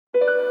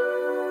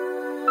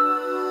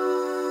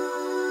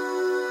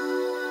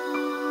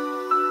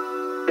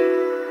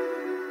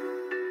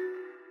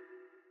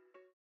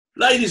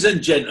Ladies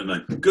and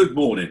gentlemen, good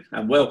morning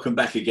and welcome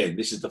back again.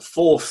 This is the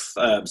fourth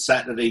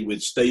Saturday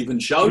with Stephen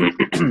show,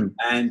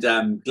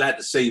 and glad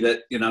to see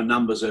that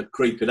numbers are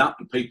creeping up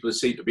and people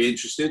seem to be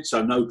interested.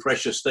 So no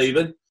pressure,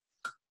 Stephen.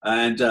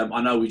 And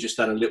I know we just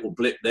had a little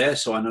blip there,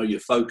 so I know you're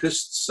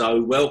focused.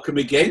 So welcome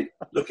again.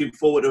 Looking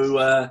forward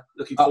to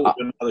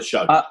another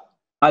show.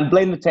 I'd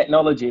blame the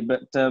technology,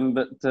 but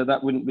that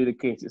wouldn't be the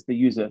case. It's the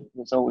user.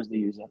 It's always the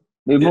user.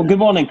 Yeah. Good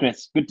morning,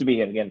 Chris. Good to be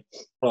here again.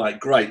 Right,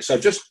 great. So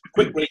just a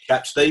quick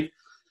recap, Steve.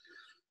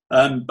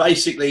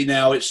 Basically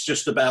now it's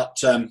just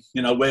about,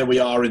 where we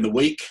are in the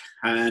week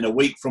and a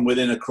week from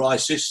within a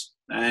crisis.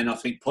 And I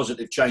think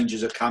positive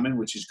changes are coming,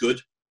 which is good.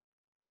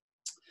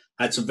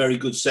 Had some very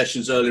good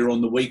sessions earlier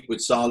on the week with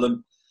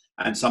Salem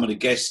and some of the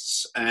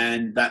guests.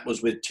 And that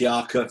was with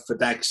TIACA,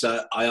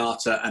 FEDAGSA,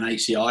 IATA and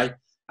ACI.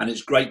 And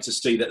it's great to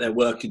see that they're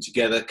working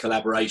together,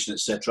 collaboration,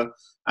 etc.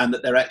 And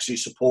that they're actually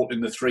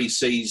supporting the 3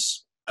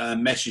 C's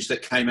message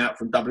that came out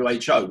from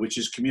WHO, which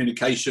is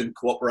communication,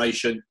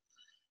 cooperation,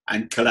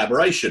 and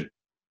collaboration.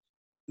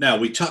 Now,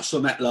 we touched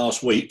on that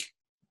last week,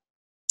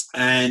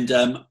 and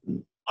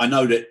I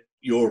know that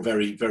you're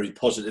very, very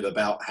positive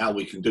about how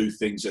we can do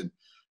things and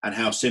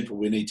how simple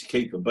we need to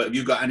keep them. But have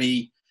you got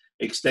any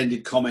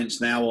extended comments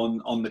now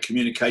on the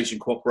communication,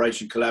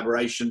 cooperation,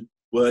 collaboration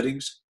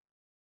wordings?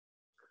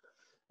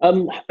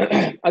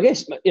 I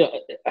guess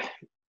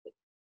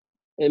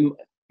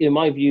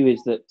my view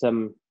is that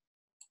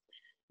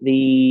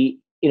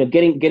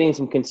getting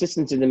some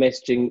consistency in the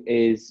messaging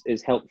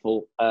is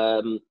helpful,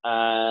 and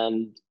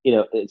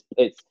it's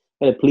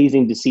kind of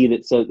pleasing to see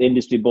that the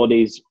industry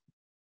bodies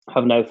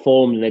have now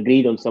formed and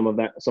agreed on some of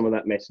that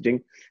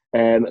messaging.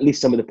 At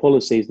least some of the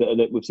policies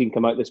that we've seen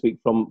come out this week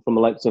from the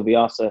likes of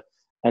IATA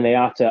and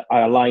IATA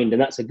are aligned,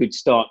 and that's a good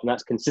start, and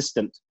that's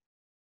consistent.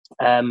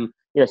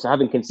 So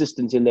having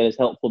consistency in there is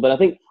helpful. But I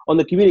think on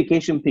the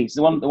communication piece,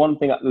 the one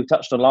thing that we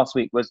touched on last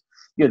week was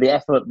the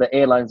effort that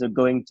airlines are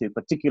going to,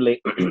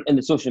 particularly in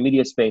the social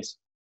media space.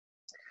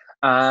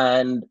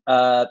 And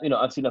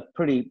I've seen a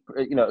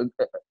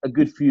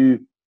good few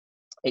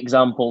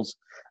examples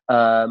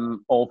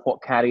of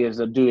what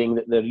carriers are doing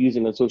that they're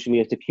using on social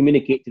media to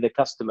communicate to their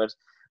customers.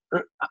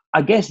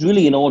 I guess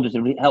really in order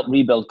to help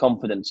rebuild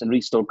confidence and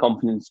restore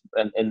confidence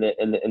in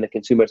the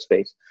consumer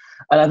space,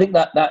 and I think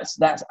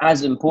that's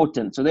as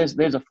important. So there's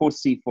a 4th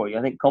C for you.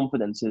 I think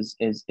confidence is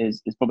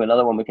probably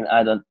another one we can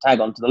tag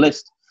onto the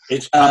list.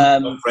 It's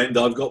coming, my friend.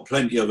 I've got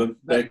plenty of them.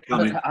 They're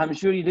coming. I'm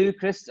sure you do,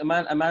 Chris. A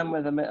man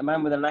with an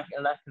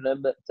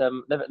acronym, but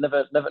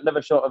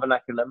never short of an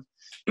acronym.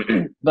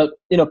 But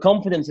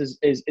confidence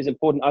is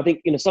important. I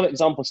think standing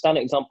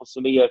examples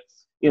for me are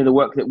the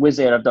work that Wizz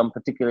Air have done,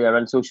 particularly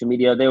around social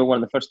media. They were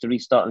one of the first to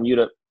restart in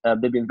Europe.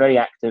 They've been very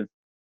active,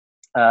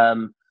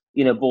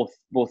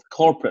 both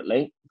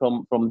corporately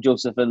from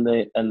Joseph and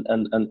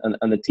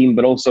the team,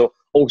 but also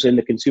in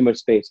the consumer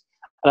space.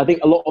 And I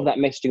think a lot of that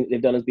messaging that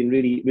they've done has been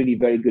really, really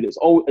very good. It's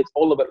all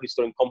about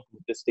restoring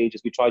confidence at this stage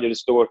as we try to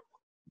restore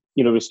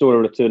a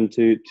return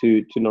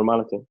to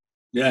normality.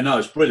 Yeah, no,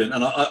 it's brilliant.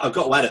 And I've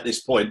got to add at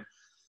this point,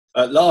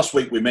 last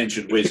week we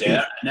mentioned Wizz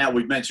Air. Now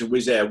we've mentioned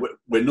Wizz Air.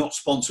 We're not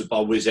sponsored by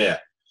Wizz Air.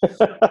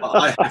 But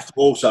I have to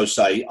also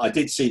say, I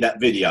did see that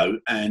video,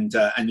 and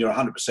you're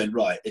 100%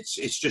 right.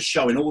 It's just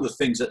showing all the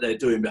things that they're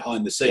doing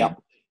behind the scene. Yeah.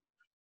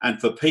 And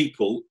for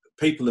people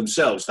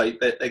themselves, they're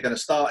going to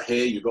start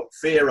here. You've got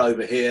fear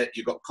over here.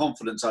 You've got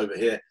confidence over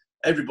here.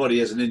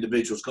 Everybody as an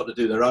individual has got to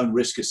do their own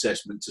risk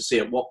assessment to see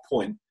at what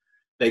point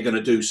they're going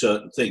to do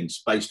certain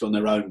things based on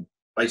their own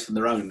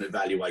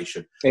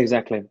evaluation.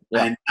 Exactly.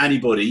 Yeah. And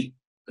anybody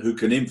who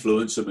can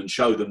influence them and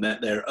show them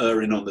that they're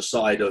erring on the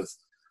side of,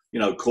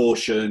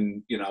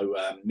 caution,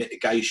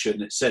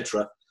 mitigation,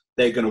 etc.,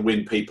 they're going to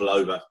win people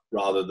over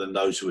rather than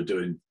those who are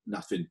doing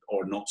nothing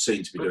or not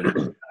seen to be doing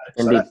anything.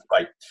 So that's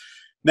great.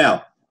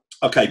 Now,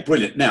 okay,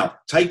 brilliant. Now,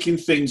 taking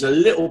things a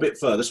little bit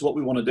further, that's what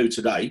we want to do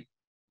today.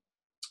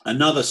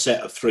 Another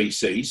set of 3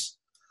 C's,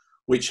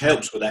 which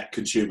helps with that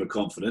consumer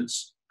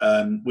confidence,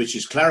 which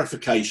is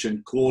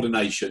clarification,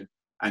 coordination,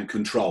 and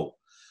control.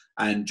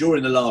 And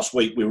during the last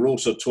week, we were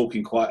also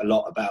talking quite a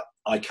lot about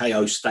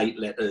ICAO state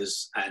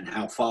letters and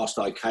how fast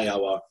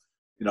ICAO are,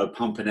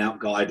 pumping out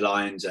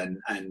guidelines and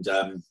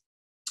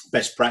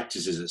best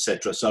practices,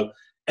 etc. So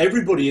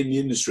everybody in the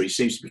industry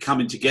seems to be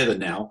coming together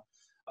now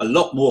a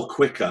lot more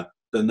quicker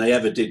than they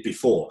ever did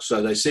before.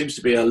 So there seems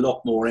to be a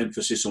lot more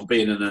emphasis on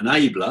being an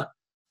enabler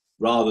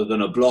rather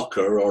than a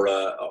blocker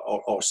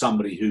or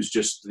somebody who's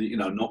just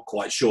not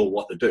quite sure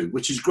what to do,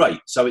 which is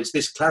great. So it's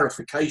this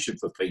clarification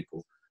for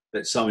people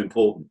that's so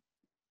important.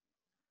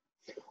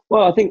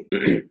 Well, I think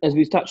as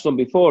we've touched on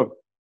before,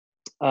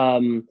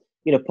 part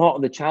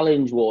of the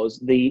challenge was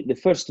the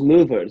first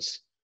movers,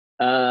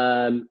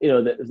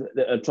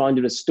 that are trying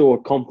to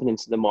restore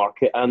confidence in the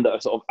market and that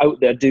are sort of out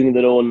there doing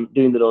their own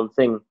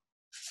thing.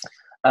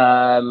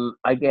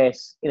 I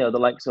guess the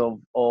likes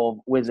of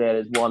Wizz Air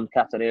is one,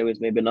 Qatar Airways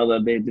maybe another.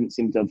 They didn't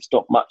seem to have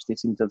stopped much. They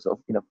seem to have sort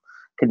of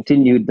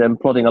continued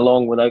plodding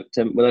along without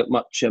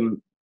much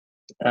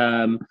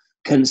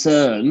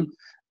concern.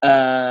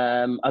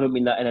 I don't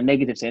mean that in a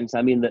negative sense.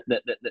 I mean that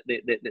they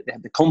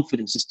have the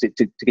confidence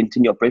to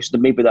continue operations.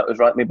 And maybe that was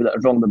right, maybe that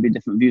was wrong. There'll be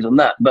different views on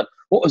that. But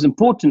what was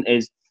important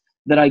is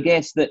that I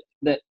guess that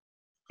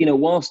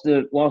whilst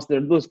there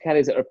are those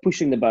carriers that are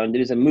pushing the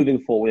boundaries and moving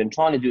forward and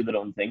trying to do their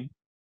own thing,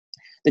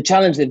 the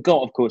challenge they've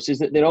got, of course, is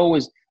that they're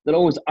always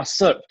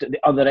usurped at the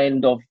other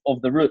end of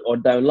the route or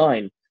down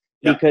line.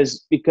 Yeah.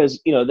 Because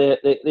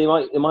they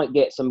might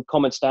get some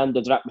common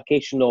standards or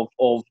application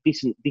of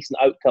decent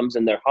outcomes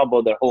in their hub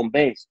or their home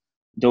base,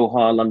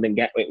 Doha, London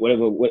Gatwick,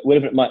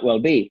 wherever it might well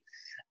be.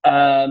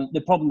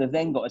 The problem they've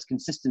then got is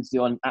consistency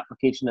on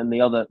application in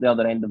the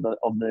other end of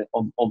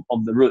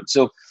the route.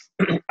 So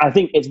I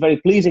think it's very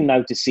pleasing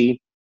now to see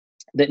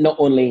that not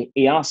only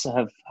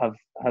EASA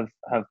have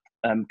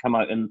come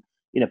out and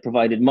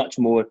provided much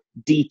more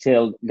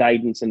detailed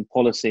guidance and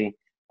policy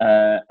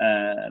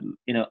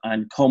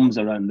and comms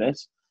around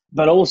this,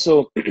 but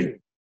also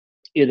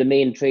the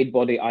main trade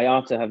body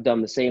IATA have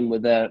done the same for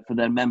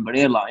their member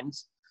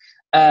airlines,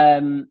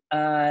 and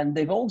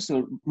they've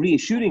also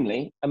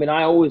reassuringly, I mean,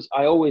 I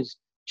always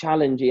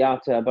challenge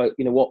IATA about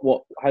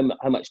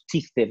how much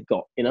teeth they've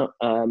got,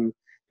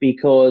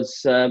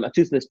 because a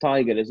toothless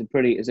tiger is a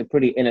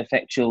pretty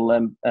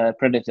ineffectual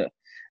predator,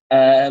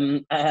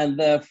 and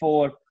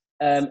therefore.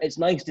 It's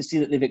nice to see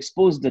that they've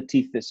exposed their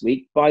teeth this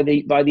week by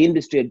the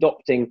industry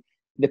adopting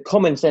the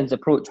common sense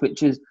approach,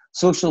 which is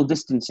social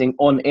distancing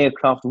on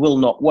aircraft will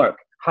not work.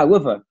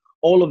 However,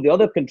 all of the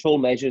other control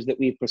measures that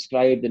we've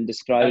prescribed and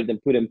described and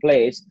put in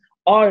place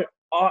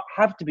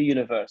have to be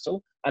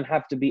universal and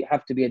have to be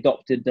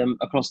adopted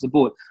across the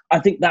board. I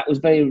think that was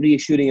very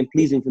reassuring and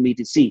pleasing for me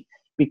to see,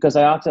 because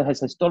IATA has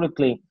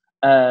historically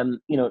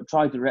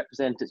tried to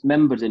represent its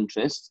members'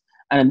 interests.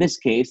 And in this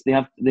case,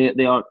 they're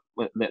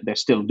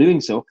still doing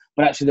so,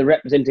 but actually they're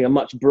representing a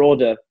much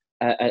broader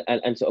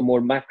and sort of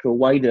more macro,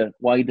 wider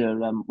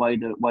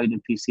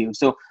piece here.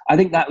 So I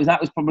think that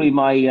was probably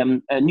my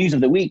news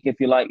of the week, if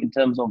you like, in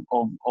terms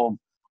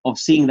of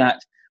seeing that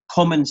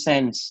common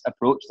sense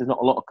approach. There's not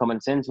a lot of common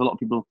sense. A lot of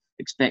people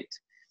expect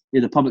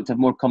the public to have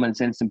more common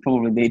sense than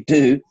probably they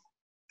do.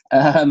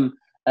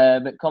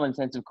 But common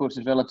sense, of course,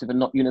 is relative and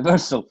not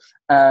universal.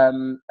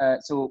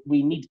 So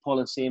we need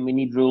policy and we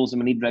need rules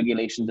and we need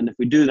regulations. And if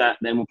we do that,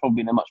 then we're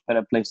probably in a much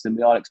better place than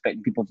we are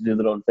expecting people to do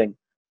their own thing.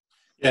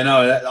 Yeah, no,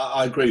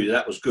 I agree with you.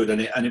 That was good.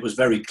 And it was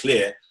very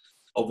clear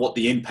of what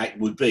the impact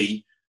would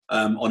be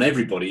on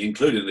everybody,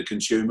 including the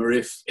consumer,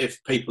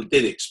 if people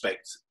did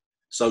expect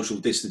social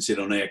distancing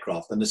on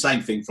aircraft. And the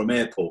same thing from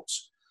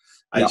airports.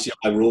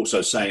 ACI were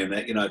also saying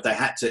that,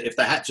 if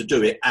they had to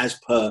do it as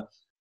per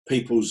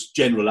people's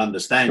general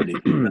understanding,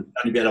 you'd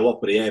only be able to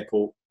operate the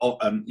airport.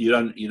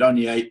 You'd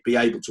only be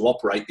able to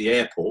operate the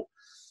airport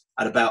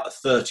at about a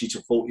 30 to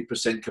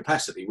 40%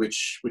 capacity,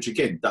 which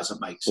again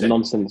doesn't make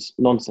sense.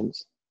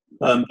 Nonsense.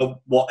 But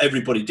what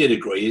everybody did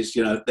agree is,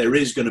 there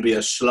is going to be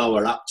a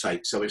slower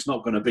uptake, so it's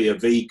not going to be a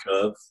V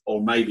curve,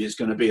 or maybe it's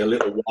going to be a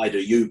little wider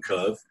U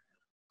curve.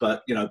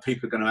 But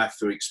people are going to have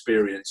to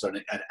experience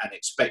and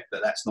expect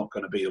that that's not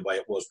going to be the way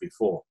it was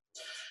before.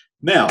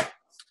 Now.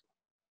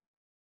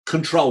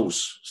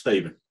 Controls,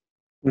 Stephen.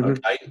 Mm-hmm.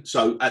 Okay,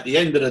 so at the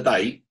end of the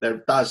day,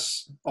 there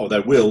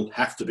will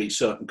have to be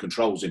certain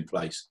controls in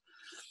place,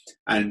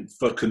 and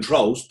for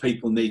controls,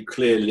 people need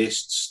clear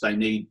lists. They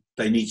need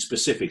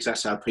specifics.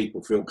 That's how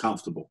people feel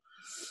comfortable.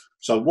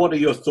 So, what are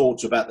your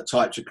thoughts about the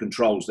types of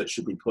controls that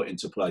should be put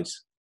into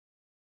place?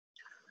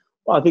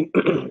 Well, I think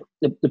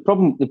the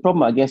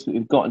problem I guess that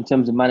we've got in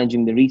terms of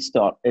managing the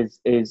restart is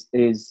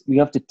we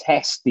have to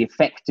test the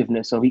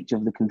effectiveness of each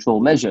of the control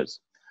measures.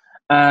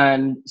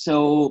 And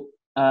so,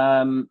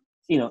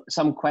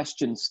 some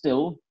questions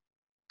still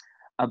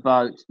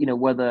about,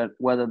 whether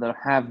there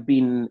have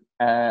been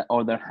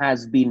or there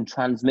has been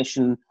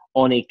transmission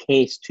on a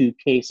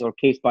case-to-case or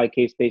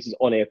case-by-case basis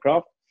on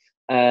aircraft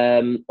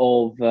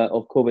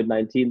of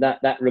COVID-19.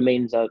 That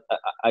remains,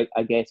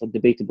 I guess, a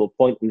debatable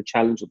point and a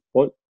challengeable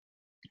point.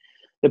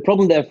 The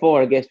problem,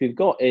 therefore, I guess we've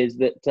got is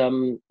that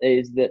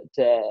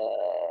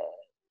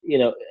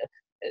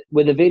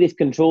with the various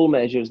control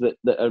measures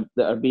that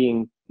are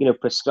being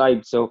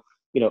prescribed, so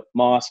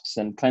masks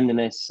and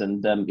cleanliness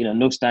and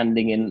no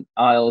standing in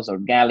aisles or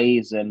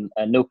galleys and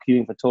no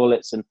queuing for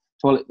toilets and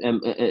toilet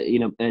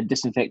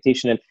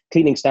disinfectation and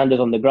cleaning standards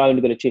on the ground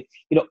are going to change.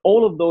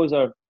 All of those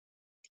are,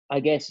 I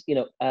guess,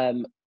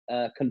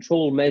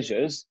 control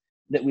measures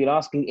that we're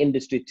asking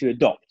industry to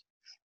adopt.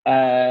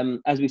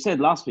 As we said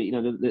last week,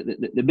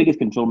 the biggest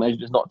control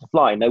measure is not to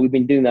fly. Now we've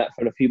been doing that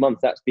for a few months.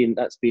 That's been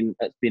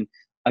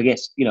I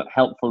guess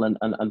helpful and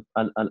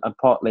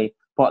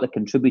partly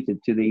contributed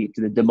to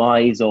the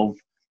demise of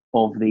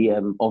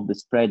the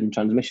spread and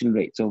transmission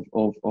rates of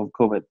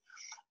COVID.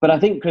 But I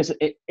think, Chris,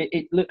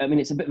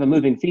 it's a bit of a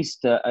moving feast.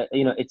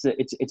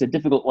 It's a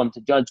difficult one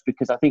to judge,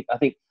 because I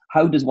think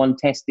how does one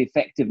test the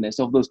effectiveness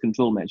of those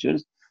control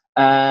measures,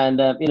 and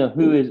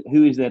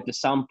who is there to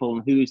sample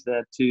and who is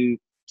there to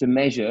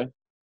measure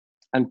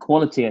and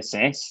quality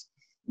assess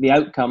the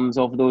outcomes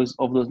of those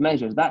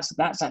measures.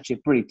 That's actually a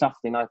pretty tough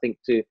thing, I think,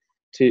 to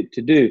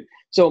do.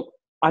 So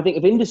I think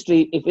if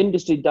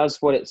industry does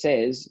what it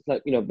says,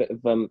 like, you know, a bit of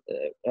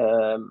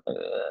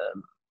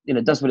you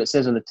know, does what it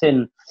says on the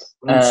tin,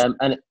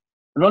 and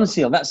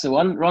Ronseal, that's the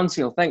one.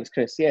 Ronseal, thanks,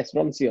 Chris. Yes,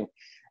 Ronseal.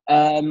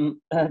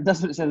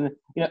 Does what it says.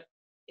 You know,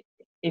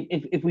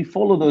 if we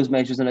follow those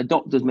measures and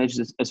adopt those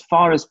measures as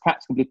far as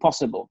practically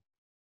possible,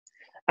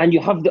 and you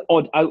have the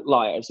odd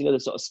outliers, you know, the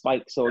sort of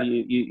spikes, or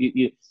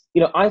you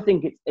know, I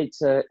think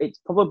it's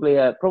probably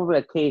a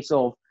case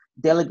of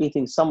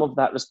delegating some of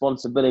that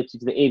responsibility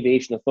to the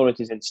aviation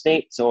authorities in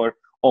states, or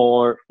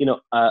you know,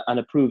 an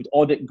approved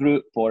audit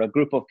group, or a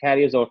group of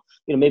carriers, or,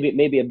 you know,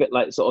 maybe a bit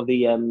like sort of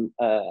the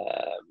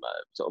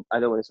sort of, I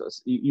don't want to sort of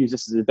use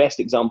this as the best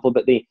example,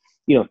 but the,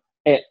 you know,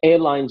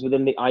 airlines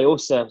within the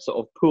IOSA sort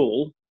of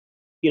pool,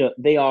 you know,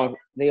 they are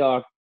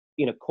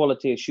you know,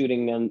 quality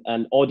assuring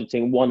and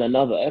auditing one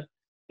another.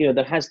 You know,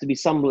 there has to be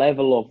some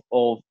level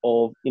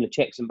of you know,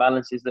 checks and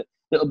balances that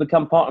will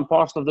become part and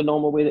parcel of the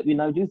normal way that we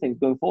now do things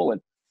going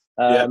forward.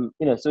 You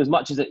know, so as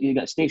much as you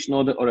get a station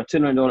audit or a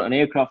turnaround audit, an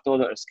aircraft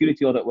audit, or a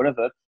security audit,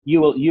 whatever, you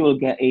will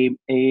get a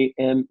you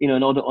know,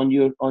 an audit on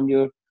your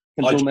control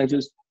hygiene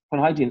measures for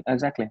hygiene.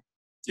 Exactly.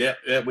 Yeah,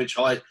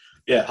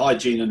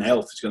 hygiene and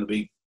health is going to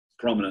be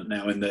prominent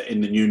now in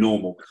the new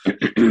normal.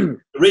 The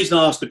reason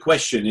I asked the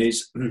question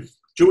is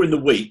during the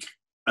week,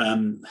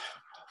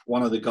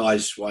 one of the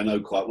guys who I know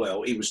quite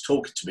well, he was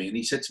talking to me, and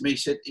he said to me,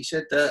 he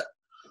said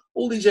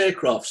all these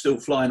aircraft still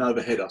flying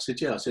overhead. I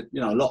said, yeah. I said,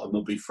 you know, a lot of them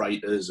will be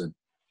freighters, and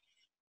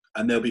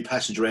there'll be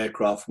passenger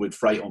aircraft with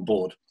freight on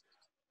board.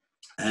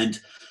 And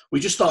we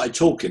just started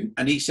talking,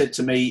 and he said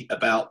to me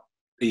about,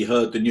 he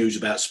heard the news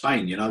about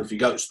Spain. You know, if you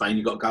go to Spain,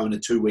 you've got to go in a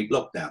 2-week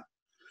lockdown.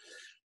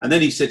 And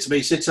then he said to me,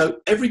 he said, so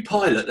every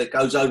pilot that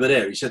goes over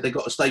there, he said, they've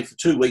got to stay for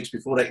 2 weeks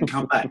before they can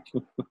come back.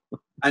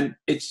 And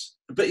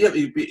but yeah,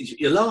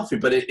 you're laughing,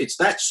 but it's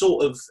that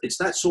sort of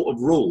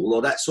rule,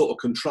 or that sort of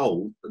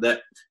control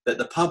that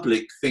the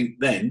public think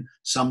then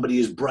somebody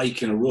is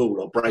breaking a rule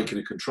or breaking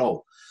a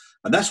control.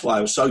 And that's why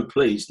I was so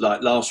pleased,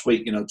 like last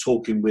week, you know,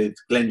 talking with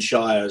Glenn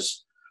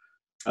Shires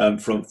from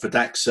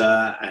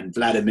FEDAGSA, and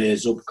Vladimir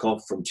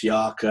Zubkov from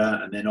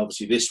TIACA. And then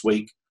obviously this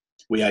week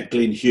we had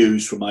Glyn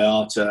Hughes from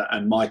IATA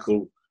and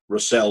Michael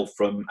Russell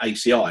from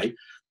ACI.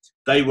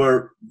 They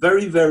were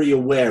very, very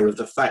aware of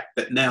the fact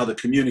that now the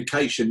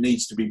communication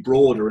needs to be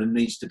broader and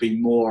needs to be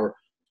more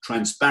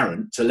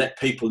transparent, to let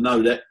people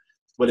know that,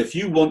 well, if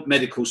you want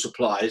medical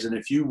supplies, and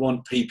if you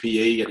want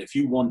PPE, and if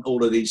you want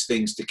all of these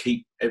things to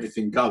keep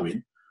everything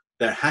going,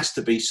 there has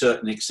to be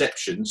certain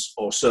exceptions,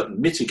 or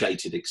certain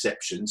mitigated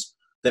exceptions,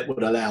 that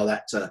would allow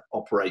that to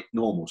operate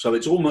normal. So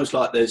it's almost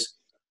like there's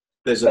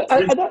a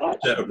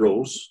set of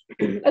rules.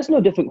 That's no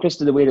different, Chris,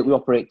 to the way that we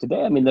operate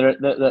today. I mean, there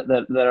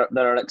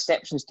are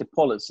exceptions to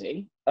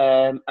policy,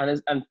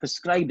 and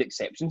prescribed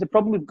exceptions. The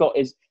problem we've got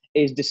is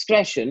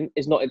discretion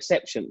is not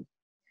exception.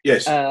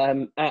 Yes.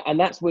 And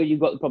that's where you've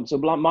got the problem. So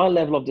my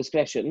level of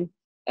discretion,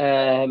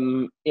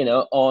 you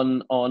know,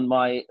 on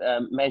my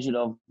measure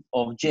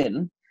of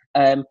gin,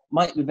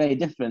 might be very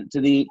different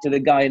to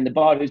the guy in the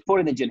bar who's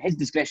pouring the gin. His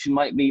discretion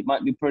might be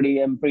pretty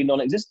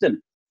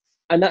non-existent.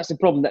 And that's the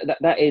problem.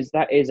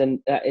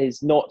 That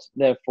is not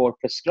therefore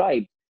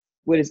prescribed.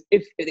 Whereas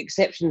if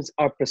exceptions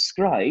are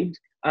prescribed,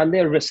 and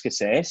they're risk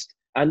assessed,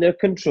 and they're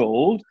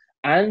controlled,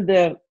 and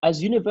they're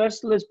as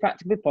universal as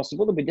practically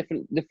possible, there'll be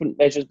different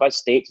measures by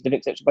states, different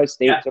exceptions by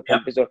states, or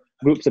countries, or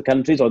groups of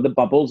countries, or the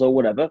bubbles, or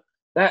whatever.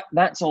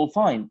 That's all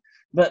fine.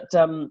 But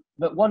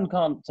one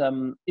can't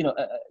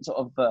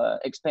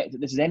expect that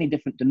this is any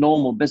different to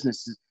normal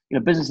business, you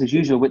know, business as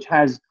usual, which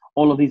has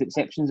all of these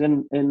exceptions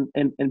in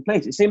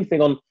place. It's the same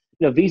thing on,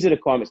 you know, visa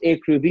requirements,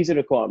 aircrew visa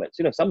requirements.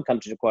 You know, some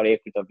countries require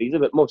aircrew to have visa,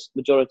 but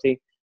majority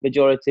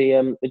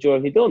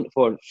don't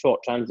for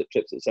short transit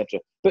trips, etc.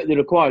 But they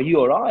require you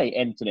or I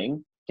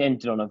to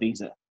enter on a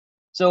visa.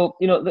 So,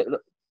 you know,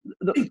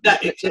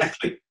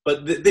 exactly.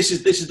 But this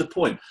is the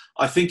point.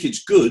 I think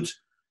it's good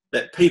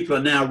that people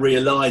are now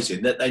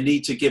realising that they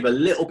need to give a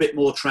little bit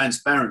more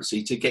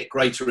transparency to get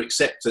greater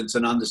acceptance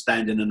and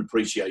understanding and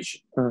appreciation.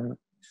 Mm-hmm.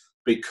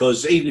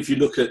 Because even if you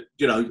look at,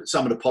 you know,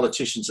 some of the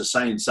politicians are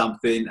saying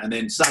something, and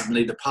then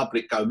suddenly the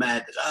public go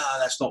mad,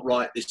 that's not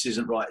right, this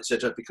isn't right,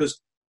 etc.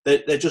 Because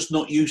they're just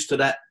not used to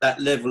that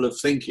level of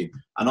thinking.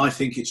 And I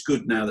think it's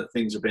good now that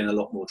things have been a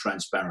lot more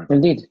transparent.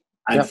 Indeed.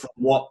 And from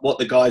what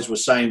the guys were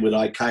saying with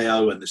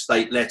ICAO and the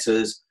state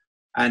letters,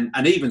 and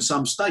even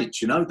some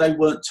states, you know, they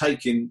weren't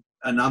taking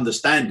an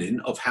understanding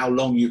of how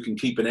long you can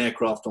keep an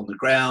aircraft on the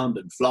ground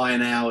and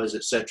flying hours,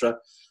 etc.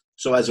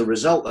 So as a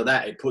result of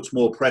that, it puts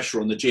more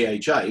pressure on the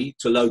GHA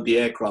to load the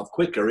aircraft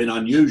quicker in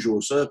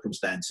unusual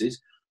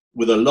circumstances,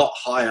 with a lot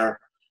higher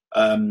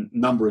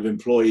number of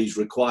employees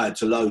required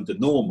to load than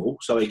normal.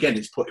 So again,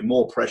 it's putting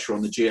more pressure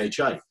on the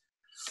GHA.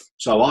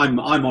 So I'm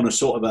on a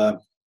sort of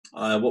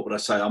what would I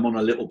say? I'm on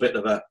a little bit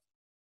of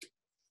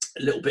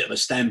a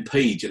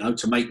stampede, you know,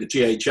 to make the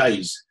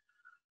GHAs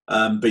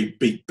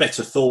be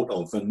better thought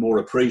of and more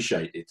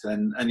appreciated.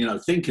 And you know,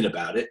 thinking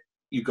about it,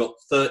 you've got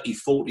 30,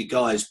 40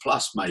 guys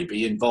plus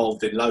maybe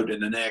involved in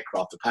loading an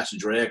aircraft, a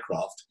passenger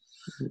aircraft.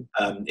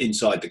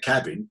 inside the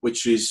cabin,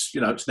 which is,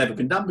 it's never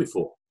been done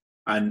before.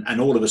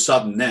 And all of a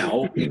sudden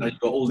now, you've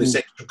got all this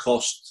extra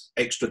cost,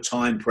 extra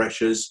time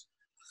pressures.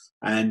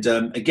 And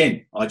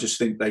again, I just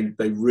think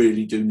they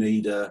really do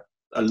need a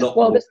lot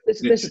more. Well,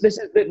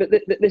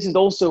 this is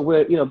also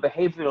where,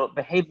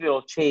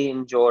 behavioral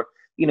change, or,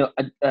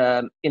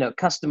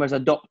 customers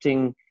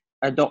adopting,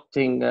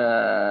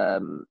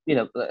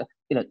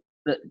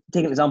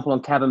 take an example on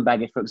cabin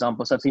baggage, for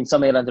example. So I've seen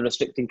some airlines are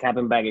restricting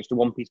cabin baggage to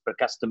 1 piece per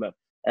customer,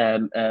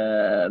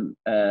 to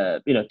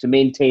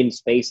maintain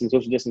space and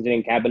social distancing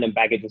in cabin and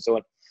baggage and so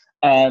on.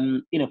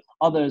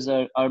 Others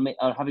are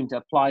having to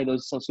apply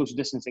those social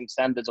distancing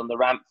standards on the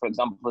ramp, for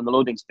example, in the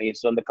loading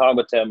space, or on the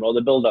cargo terminal, or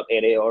the build-up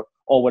area, or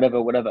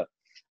whatever.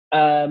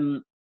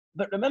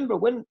 But remember,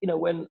 when a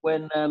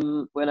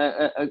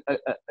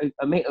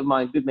mate of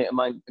mine, good mate of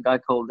mine, a guy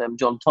called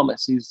John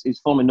Thomas, who's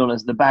formerly known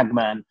as the Bag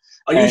Man.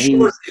 Are you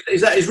sure?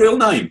 Is that his real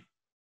name?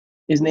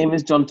 His name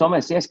is John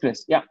Thomas. Yes,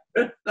 Chris. Yeah.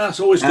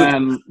 That's always good.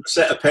 A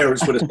set of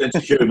parents with a sense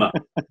of humour.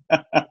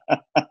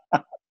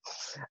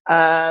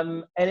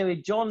 Anyway,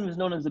 John was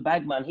known as the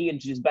Bag Man. He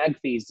introduced bag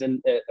fees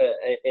in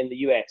the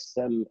US.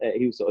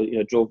 He sort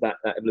of drove that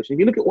evolution. If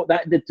you look at what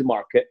that did to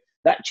market,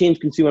 that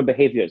changed consumer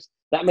behaviours.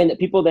 That meant that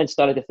people then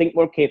started to think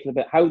more carefully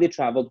about how they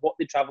travelled, what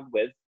they travelled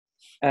with,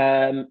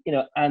 and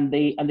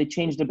they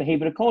changed their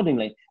behaviour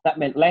accordingly. That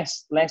meant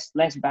less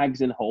bags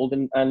in hold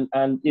and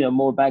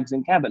more bags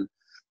in cabin.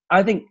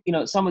 I think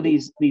some of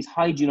these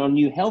hygiene or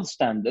new health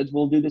standards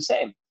will do the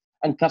same,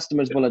 and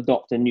customers will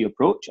adopt a new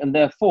approach. And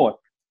therefore,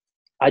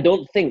 I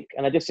don't think,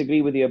 and I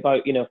disagree with you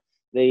about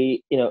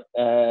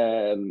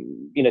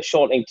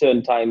shortening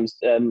turn times,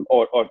 so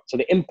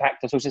the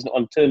impact of social distancing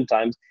on turn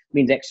times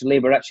means extra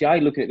labour. Actually, I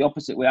look at it the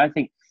opposite way. I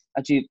think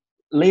actually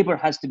labour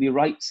has to be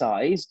right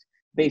sized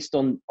based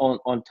on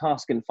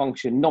task and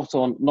function, not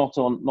on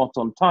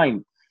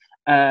time.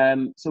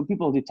 So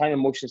people do time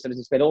and motion studies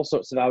and spend all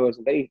sorts of hours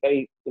and very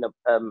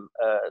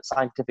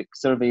scientific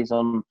surveys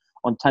on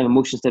time and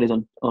motion studies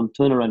on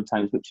turnaround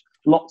times, which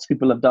lots of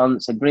people have done.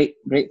 It's a great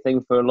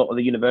thing for a lot of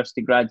the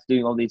university grads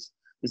doing all this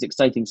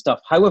exciting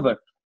stuff. However,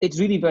 it's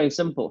really very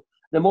simple.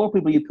 The more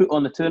people you put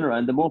on the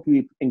turnaround, the more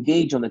people you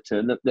engage on the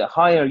turn, the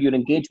higher your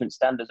engagement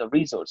standards of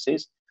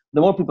resources,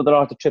 the more people there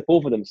are to trip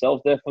over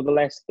themselves. Therefore, the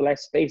less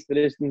space there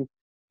is in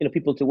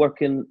people to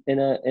work in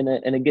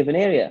a given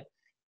area.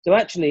 So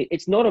actually,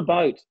 it's not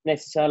about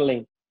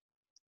necessarily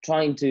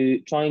trying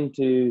to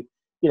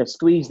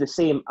squeeze the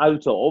same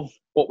out of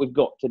what we've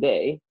got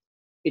today.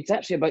 It's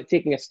actually about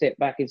taking a step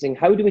back and saying,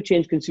 how do we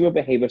change consumer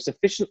behavior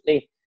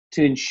sufficiently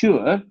to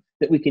ensure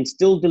that we can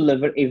still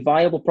deliver a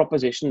viable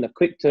proposition, a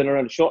quick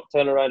turnaround, a short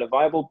turnaround, a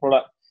viable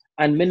product,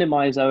 and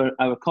minimize our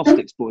cost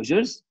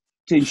exposures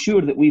to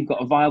ensure that we've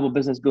got a viable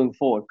business going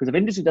forward? Because if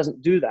industry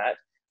doesn't do that,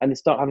 and they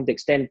start having to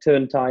extend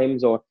turn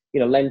times, or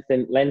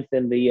lengthen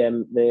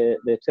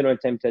the turnaround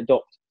time to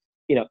adopt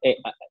an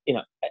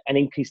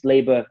increased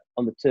labour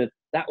on the turn,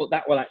 that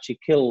will actually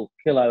kill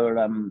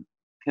our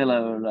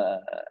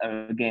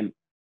game.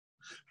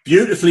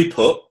 Beautifully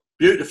put.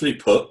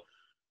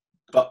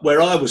 But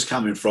where I was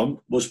coming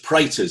from was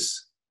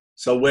freighters.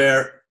 So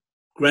where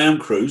ground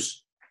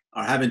crews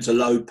are having to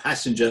load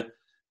passenger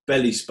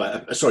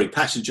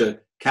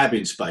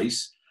cabin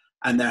space,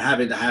 and they're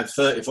having to have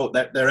 34.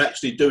 They're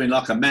actually doing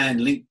like a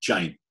man link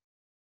chain.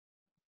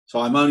 So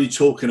I'm only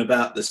talking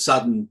about the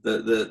sudden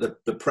the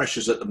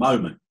pressures at the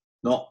moment,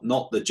 not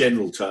the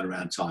general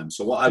turnaround time.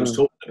 So what I was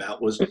talking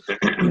about was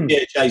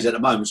PHAs at the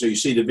moment. So you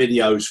see the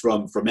videos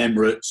from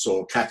Emirates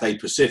or Cathay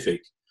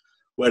Pacific,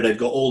 where they've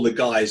got all the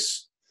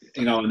guys,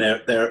 and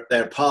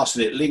they're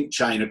passing it link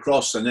chain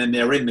across, and then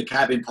they're in the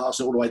cabin,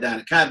 passing it all the way down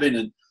the cabin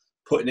and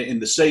putting it in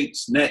the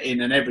seats,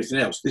 netting and everything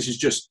else. This is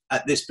just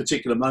at this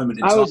particular moment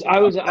in time. I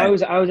was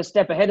a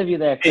step ahead of you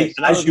there, Chris.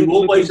 As you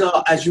always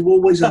are.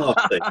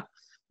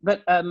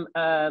 But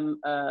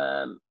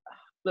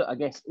look, I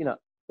guess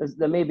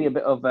there may be a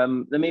bit of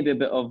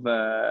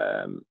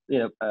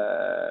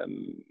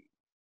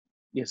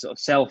sort of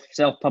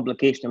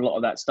self-publication and a lot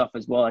of that stuff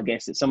as well. I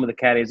guess that some of the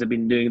carriers have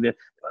been doing a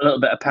little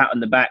bit of pat on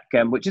the back,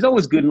 which is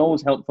always good and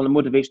always helpful, and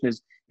motivation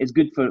is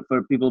good for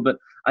people. But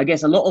I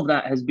guess a lot of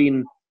that has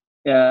been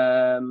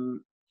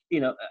driven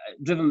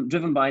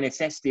by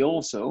necessity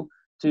also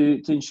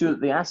to ensure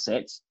that the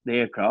assets, the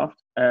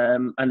aircraft,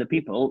 and the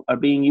people are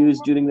being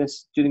used during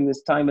this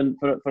time, and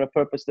for a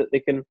purpose that they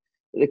can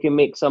make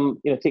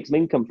take some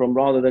income from,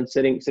 rather than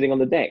sitting on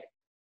the deck.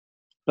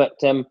 But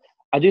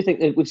I do think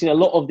that we've seen a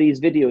lot of these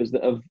videos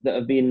that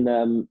have been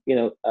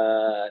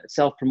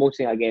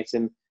self-promoting, I guess,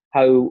 and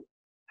how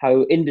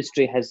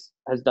industry has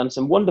done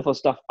some wonderful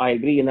stuff. I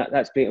agree, and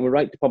that's great, and we're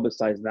right to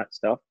publicize that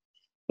stuff.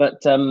 But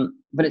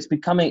it's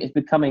becoming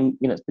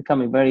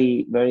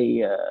very,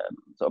 very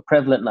sort of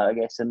prevalent now, I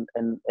guess, and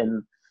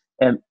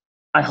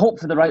I hope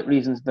for the right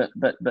reasons, but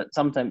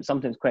sometimes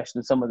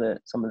question some of the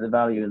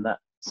value in that.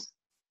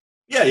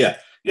 Yeah.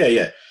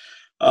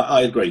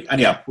 I agree. And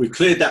yeah, we've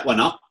cleared that one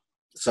up,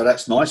 so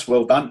that's nice.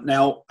 Well done.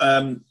 Now,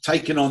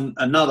 taking on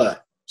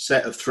another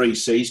set of 3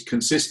 C's: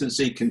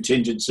 consistency,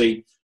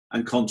 contingency,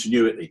 and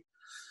continuity.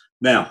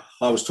 Now,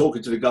 I was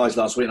talking to the guys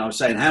last week and I was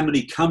saying how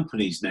many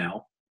companies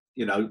now,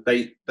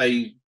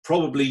 they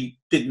probably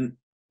didn't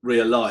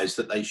realise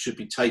that they should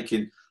be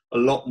taking a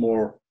lot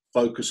more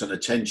focus and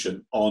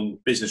attention on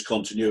business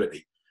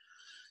continuity.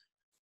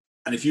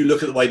 And if you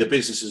look at the way the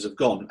businesses have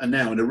gone, and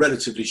now in a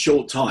relatively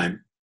short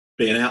time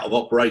being out of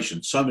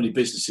operation, so many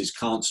businesses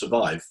can't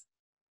survive.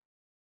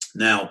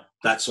 Now,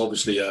 that's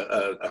obviously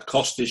a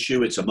cost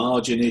issue, it's a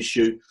margin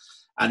issue,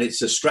 and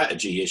it's a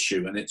strategy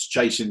issue, and it's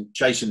chasing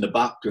the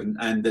buck,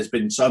 and there's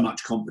been so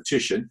much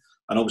competition,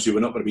 and obviously we're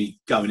not going to be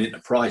going into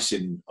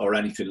pricing or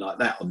anything like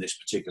that on this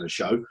particular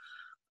show.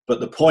 But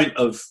the point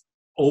of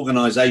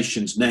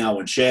organisations now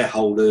and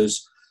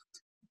shareholders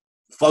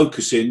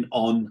focusing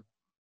on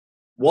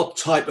what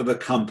type of a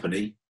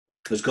company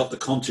has got the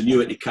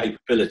continuity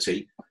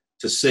capability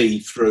to see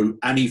through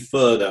any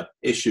further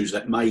issues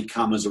that may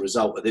come as a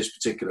result of this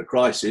particular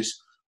crisis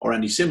or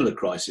any similar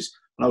crisis.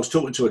 And I was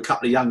talking to a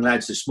couple of young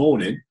lads this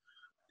morning,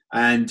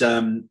 and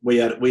we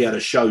had a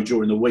show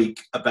during the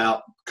week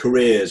about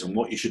careers and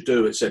what you should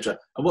do, etc.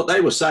 And what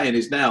they were saying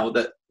is now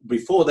that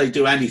before they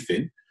do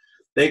anything,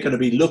 they're going to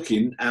be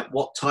looking at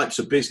what types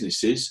of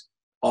businesses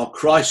are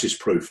crisis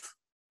proof.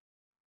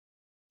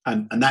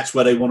 And that's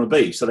where they want to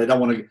be. So they don't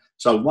want to.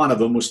 So one of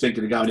them was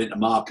thinking of going into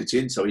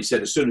marketing. So he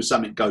said, as soon as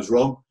something goes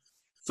wrong,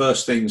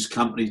 first things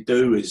companies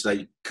do is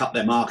they cut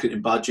their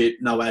marketing budget,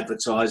 no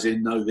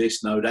advertising, no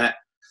this, no that.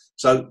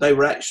 So they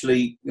were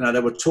actually, they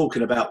were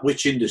talking about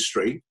which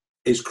industry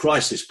is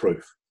crisis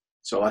proof.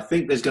 So I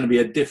think there's going to be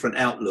a different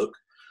outlook,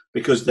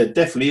 because there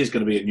definitely is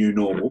going to be a new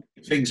normal.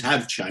 Things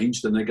have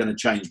changed and they're going to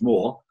change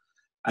more,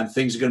 and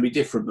things are going to be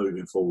different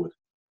moving forward.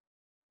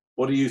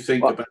 What do you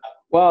think about?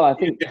 Well, I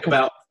think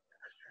about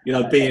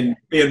being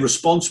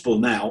responsible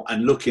now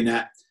and looking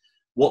at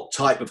what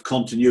type of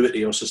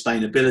continuity or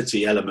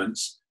sustainability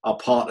elements are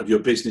part of your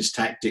business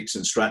tactics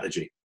and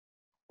strategy.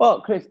 Well,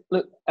 Chris,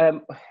 look,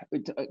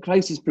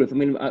 crisis proof. I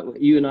mean,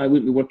 you and I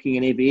wouldn't be working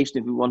in aviation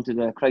if we wanted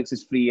a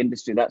crisis-free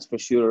industry, that's for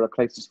sure, or a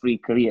crisis-free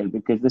career,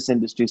 because this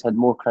industry's had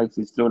more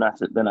crises thrown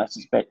at it than I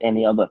suspect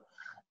any other.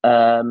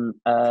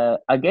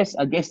 I guess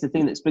the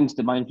thing that springs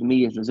to mind for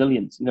me is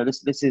resilience.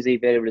 This is a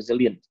very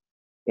resilient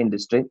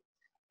industry,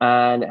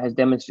 and it has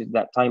demonstrated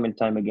that time and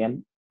time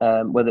again,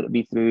 whether it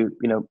be through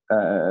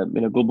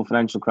global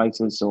financial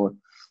crisis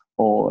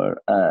or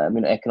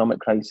economic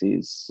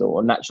crisis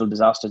or natural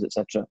disasters,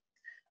 etc.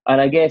 And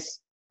I guess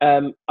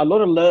a lot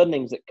of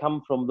learnings that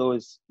come from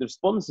those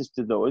responses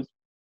to those.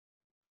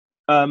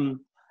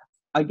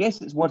 I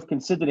guess it's worth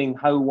considering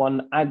how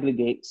one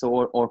aggregates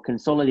or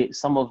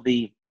consolidates some of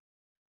the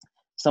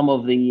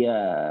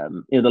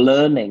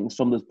learnings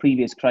from those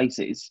previous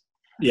crises,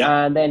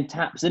 and then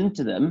taps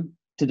into them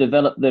to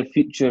develop their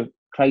future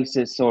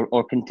crisis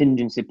or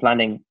contingency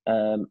planning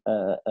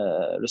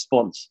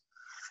response.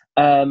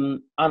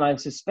 And I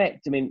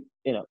suspect,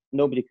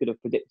 nobody could have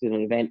predicted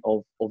an event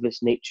of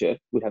this nature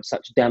would have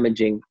such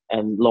damaging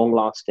and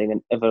long-lasting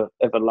and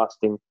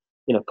everlasting,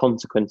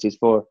 consequences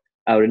for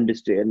our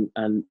industry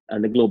and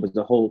the globe as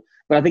a whole.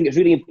 But I think it's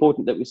really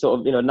important that we sort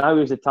of, now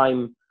is the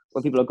time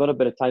when people have got a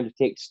bit of time to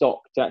take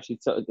stock, to actually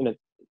sort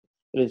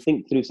of,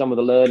 think through some of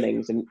the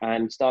learnings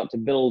and start to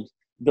build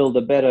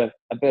a better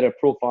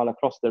profile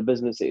across their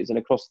businesses and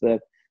across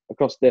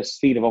their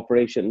sphere of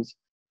operations,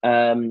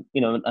 and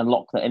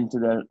lock that into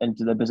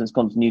their business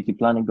continuity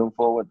planning going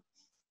forward.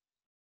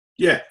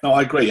 Yeah, no,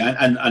 I agree,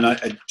 and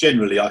I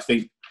generally, I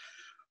think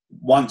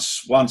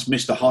once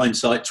Mr.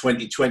 Hindsight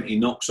 2020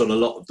 knocks on a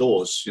lot of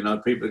doors,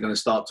 people are going to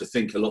start to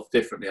think a lot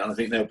differently, and I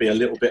think there'll be a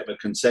little bit of a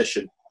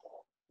concession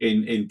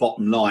in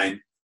bottom line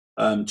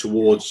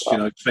towards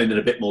spending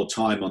a bit more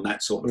time on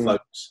that sort of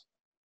focus.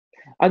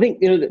 I think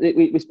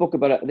we spoke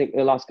about it. I think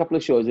the last couple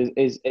of shows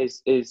is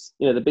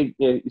the big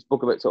you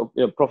spoke about sort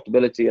of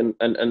profitability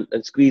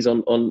and squeeze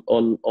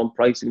on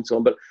pricing and so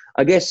on. But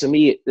I guess for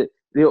me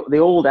the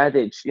old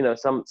adage,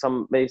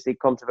 some may say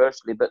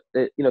controversially, but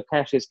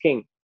cash is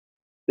king.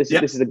 This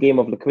is a game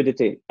of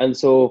liquidity, and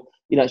so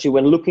actually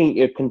when looking at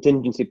your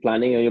contingency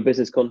planning or your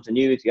business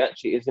continuity,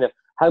 actually is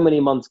how many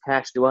months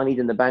cash do I need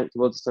in the bank to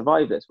be able to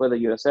survive this? Whether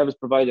you're a service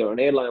provider or an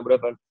airline or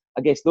whatever.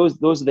 I guess those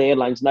are the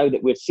airlines now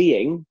that we're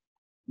seeing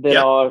that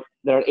are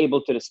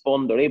able to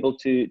respond or able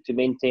to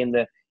maintain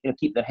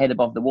keep their head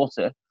above the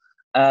water,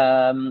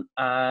 a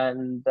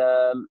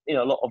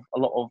lot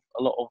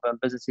of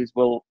businesses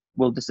will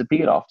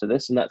disappear after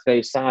this, and that's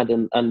very sad,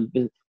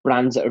 and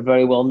brands that are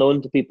very well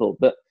known to people.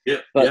 But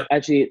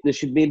actually, there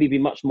should maybe be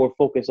much more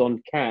focus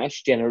on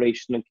cash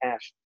generation and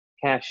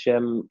cash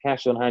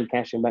on hand,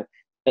 cash in bank,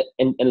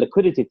 in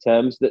liquidity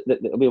terms that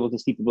will be able to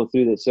see people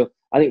through this. So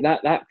I think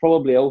that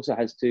probably also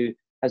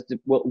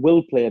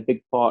will play a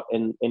big part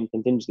in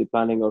contingency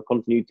planning or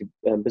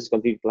business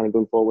continuity planning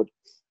going forward.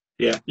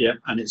 Yeah,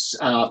 and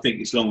I think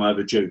it's long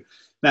overdue.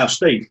 Now,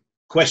 Steve,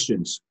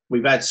 questions.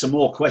 We've had some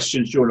more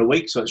questions during the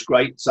week, so it's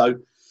great. So,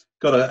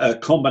 got a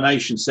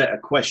combination set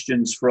of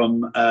questions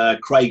from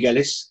Craig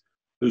Ellis,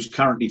 who's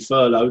currently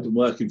furloughed and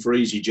working for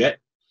EasyJet.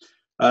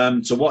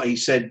 So, what he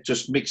said,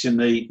 just mixing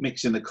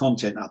the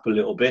content up a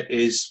little bit,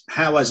 is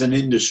how, as an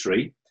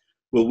industry,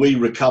 will we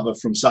recover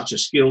from such a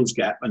skills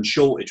gap and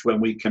shortage when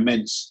we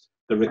commence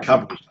the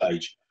recovery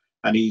stage?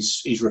 And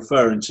he's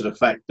referring to the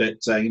fact that,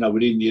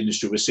 within the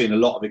industry, we're seeing a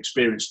lot of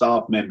experienced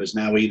staff members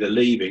now either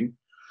leaving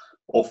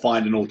or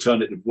finding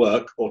alternative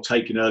work or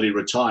taking early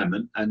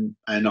retirement. And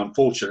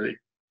unfortunately,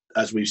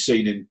 as we've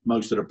seen in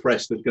most of the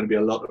press, there's going to be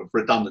a lot of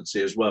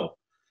redundancy as well.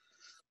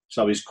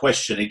 So his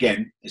question,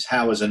 again, is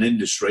how as an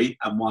industry,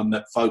 and one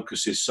that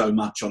focuses so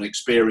much on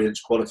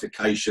experience,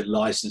 qualification,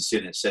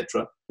 licensing,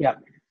 etc.,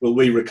 will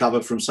we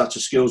recover from such a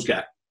skills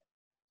gap?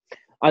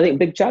 I think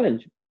big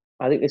challenge.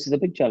 I think this is a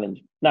big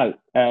challenge. Now,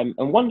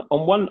 on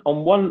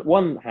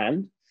one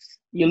hand,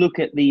 you look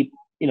at the,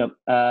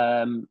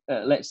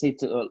 let's say,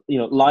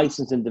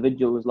 licensed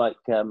individuals like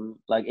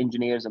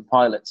engineers and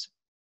pilots.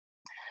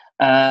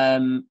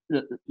 A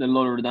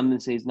lot of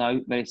redundancies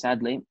now, very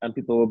sadly, and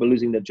people will be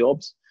losing their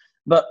jobs.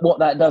 But what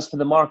that does for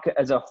the market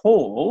as a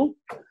whole,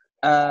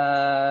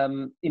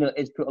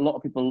 is put a lot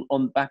of people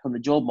back on the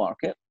job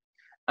market,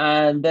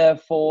 and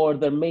therefore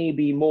there may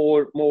be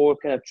more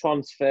kind of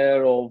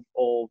transfer of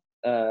or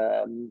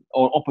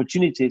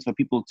opportunities for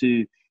people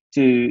to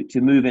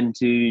move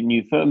into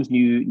new firms,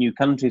 new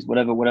countries,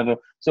 whatever.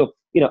 So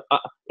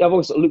I've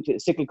also looked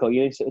at cyclical.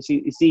 You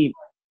see,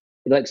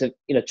 like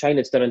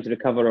China's starting to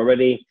recover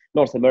already.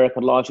 North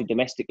America, largely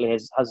domestically,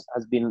 has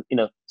been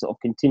sort of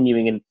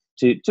continuing and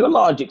to a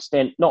large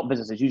extent, not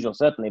business as usual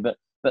certainly, but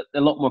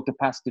a lot more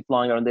capacity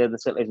flying around there than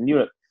certainly in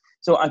Europe.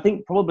 So I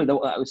think probably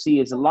what I would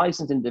see is the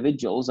licensed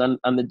individuals and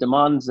the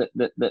demands that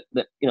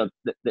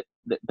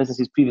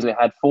businesses previously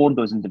had for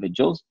those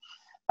individuals,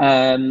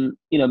 meant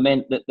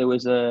that there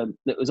was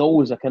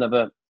always a kind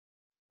of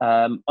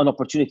an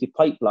opportunity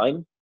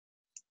pipeline,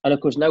 and of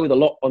course now with a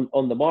lot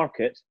on the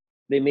market,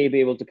 they may be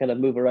able to kind of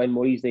move around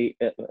more easily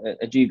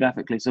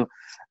geographically. So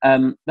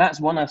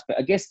that's one aspect.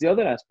 I guess the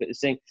other aspect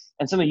is saying,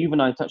 and something you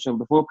and I touched on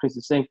before, Chris,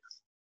 is saying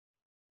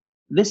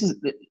this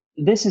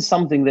is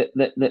something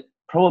that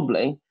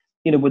probably,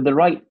 with the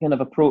right kind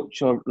of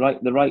approach or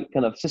the right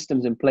kind of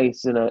systems in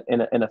place in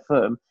a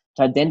firm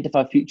to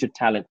identify future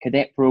talent,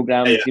 cadet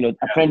programs,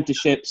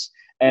 apprenticeships,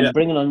 and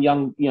bringing on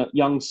young,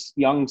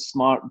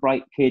 smart,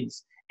 bright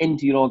kids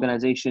into your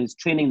organizations,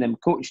 training them,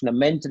 coaching them,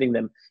 mentoring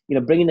them,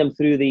 bringing them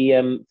through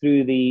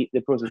the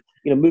process,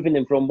 moving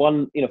them from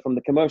from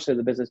the commercial side of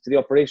the business to the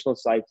operational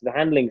side, to the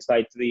handling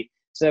side, to the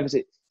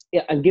services,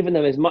 and giving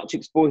them as much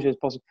exposure as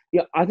possible.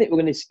 I think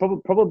we're going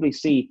to probably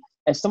see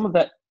as some of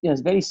that,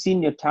 very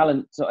senior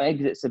talent sort of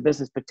exits the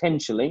business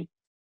potentially.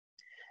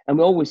 And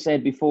we always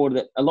said before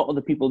that a lot of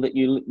the people that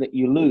you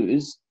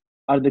lose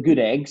are the good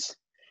eggs,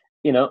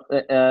 because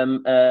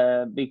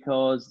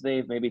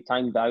they've maybe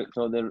timed out,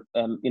 or they're,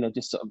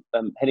 just sort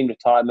of hitting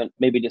retirement,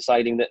 maybe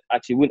deciding that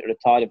actually wouldn't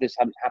retire if this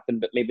hadn't happened,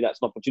 but maybe that's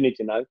an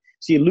opportunity now.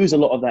 So you lose a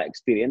lot of that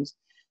experience.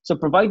 So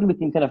providing we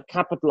can kind of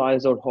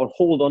capitalize or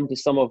hold on to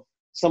some of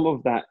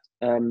that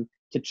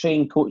to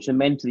train, coach, and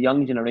mentor the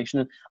young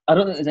generation, I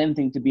don't think there's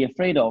anything to be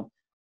afraid of.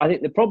 I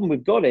think the problem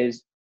we've got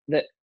is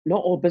that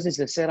not all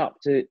businesses are set up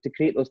to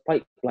create those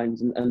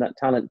pipelines and that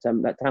talent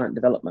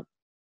development.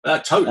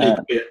 Totally.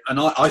 And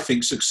I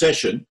think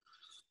succession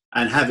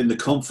and having the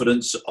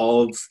confidence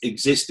of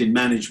existing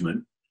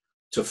management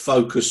to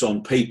focus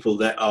on people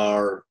that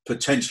are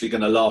potentially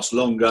going to last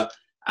longer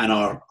and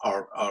are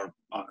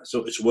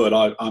so it's a word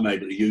I'm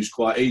able to use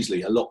quite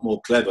easily, a lot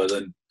more clever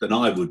than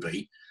I would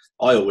be.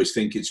 I always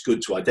think it's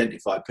good to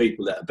identify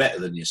people that are better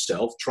than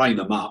yourself, train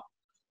them up,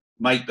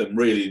 make them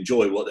really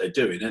enjoy what they're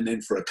doing, and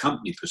then for a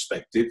company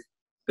perspective,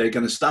 they're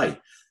going to stay.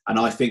 And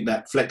I think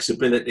that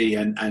flexibility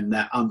and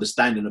that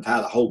understanding of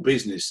how the whole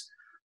business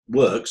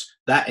works,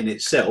 that in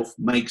itself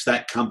makes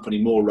that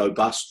company more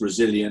robust,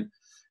 resilient,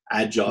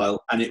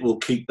 agile, and it will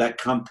keep that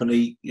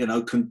company,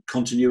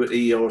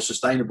 continuity or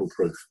sustainable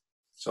proof.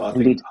 So I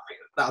think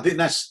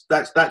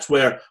that's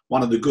where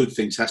one of the good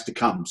things has to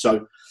come.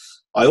 So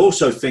I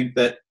also think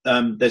that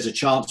there's a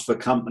chance for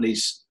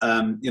companies,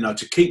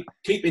 to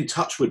keep in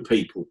touch with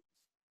people,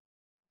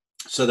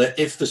 so that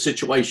if the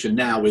situation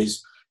now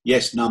is,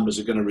 yes, numbers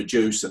are going to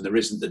reduce and there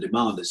isn't the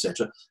demand,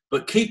 etc.,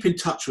 but keep in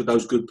touch with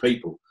those good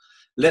people.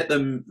 Let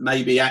them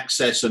maybe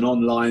access an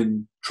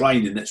online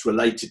training that's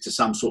related to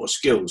some sort of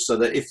skills, so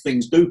that if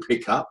things do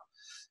pick up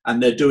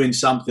and they're doing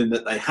something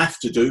that they have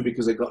to do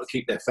because they've got to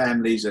keep their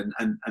families and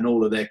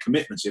all of their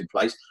commitments in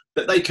place,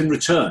 that they can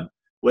return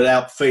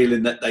without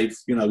feeling that they've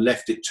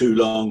left it too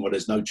long or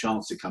there's no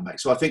chance to come back.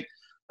 So I think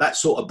that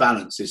sort of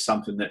balance is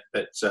something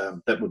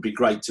that would be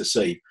great to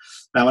see.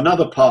 Now,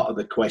 another part of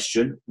the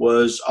question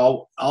was,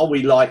 are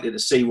we likely to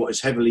see what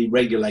is heavily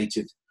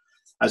regulated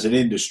as an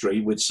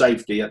industry with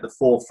safety at the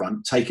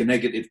forefront take a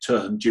negative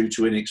turn due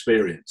to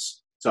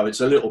inexperience? So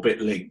it's a little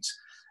bit linked.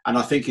 And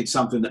I think it's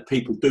something that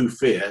people do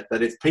fear,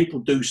 that if people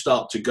do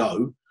start to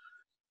go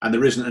and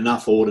there isn't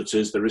enough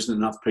auditors, there isn't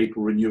enough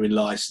people renewing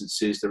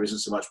licenses, there isn't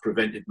so much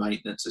preventive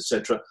maintenance,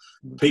 etc.,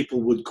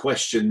 people would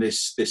question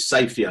this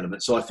safety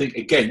element. So I think,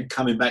 again,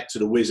 coming back to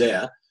the Wizz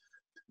Air,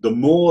 the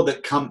more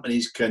that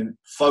companies can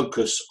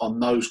focus on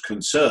those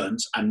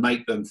concerns and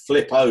make them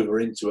flip over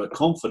into a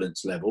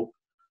confidence level,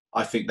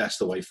 I think that's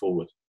the way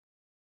forward.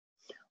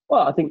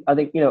 Well, I think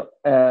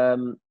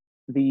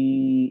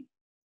the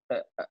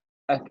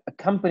a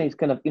company's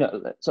kind of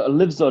sort of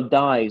lives or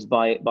dies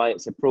by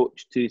its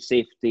approach to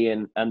safety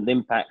and the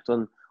impact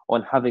on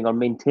having or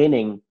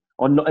maintaining,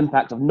 or not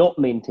impact of not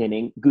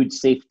maintaining good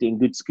safety and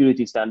good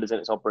security standards in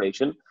its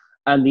operation,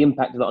 and the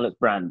impact of that on its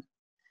brand.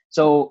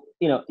 So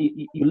you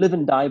live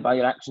and die by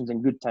your actions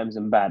in good times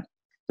and bad.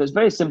 So it's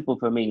very simple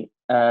for me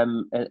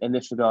in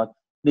this regard.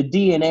 The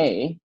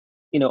DNA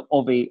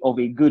of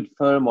a good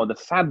firm, or the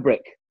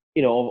fabric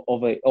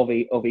of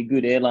a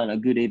good airline, a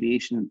good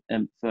aviation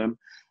firm,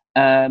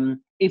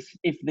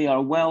 if they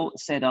are well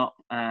set up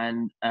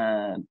and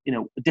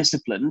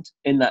disciplined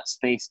in that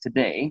space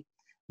today,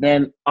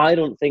 then I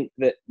don't think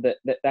that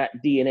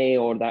DNA,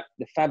 or that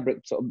the fabric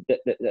sort of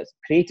that's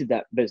created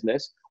that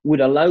business,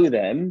 would allow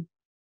them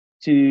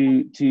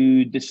to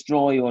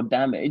destroy or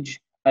damage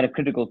at a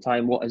critical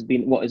time what has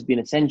been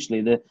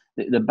essentially the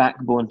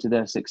backbone to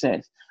their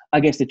success. I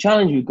guess the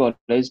challenge we've got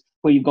is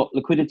where you've got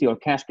liquidity or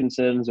cash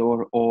concerns,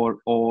 or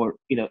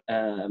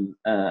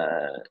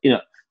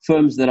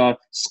firms that are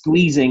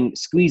squeezing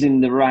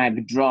the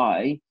rag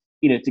dry,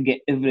 to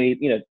get every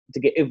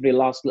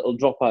last little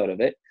drop out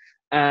of it,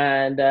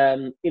 and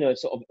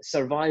sort of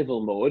survival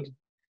mode.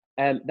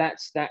 That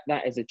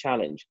is a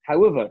challenge.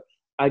 However,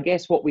 I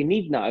guess what we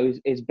need now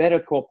is better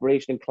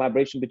cooperation and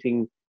collaboration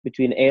between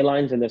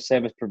airlines and their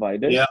service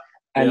providers. Yeah.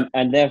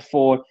 And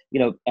therefore,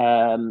 not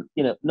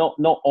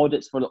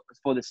audits for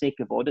the sake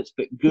of audits,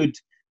 but good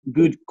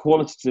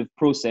qualitative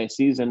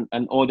processes and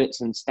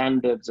audits and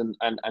standards and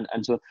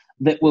so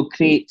that will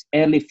create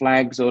early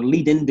flags or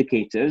lead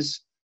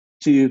indicators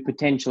to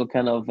potential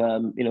kind of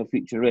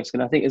future risk.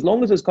 And I think as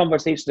long as those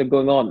conversations are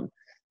going on,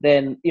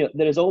 then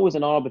there is always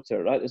an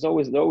arbiter, right? There's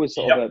always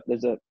sort of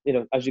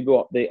as you go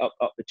up the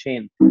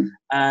chain,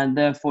 and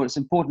therefore it's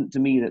important to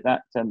me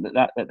that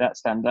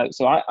stands out.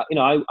 So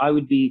I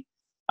would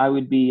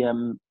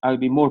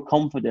be more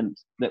confident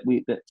that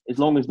as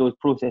long as those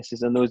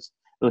processes and those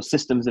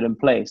systems are in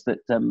place, that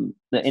the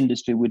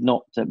industry would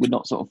not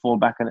sort of fall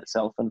back on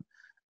itself and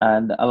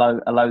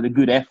allow the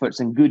good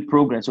efforts and good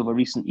progress over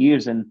recent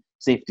years in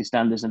safety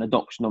standards and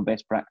adoption of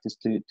best practice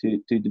to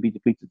be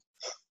depleted.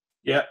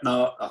 Yeah,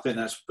 no, I think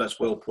that's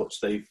well put,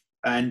 Steve.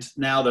 And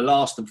now the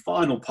last and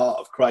final part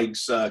of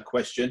Craig's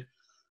question,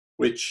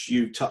 which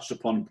you touched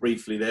upon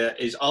briefly there,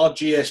 is: are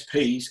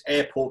GSPs,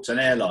 airports and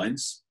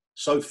airlines,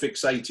 so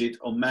fixated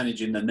on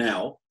managing the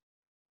now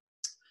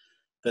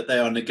that they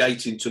are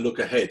negating to look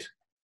ahead?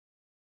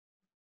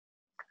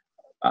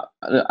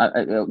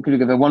 Could you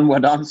give a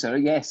one-word answer?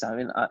 Yes. I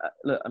mean,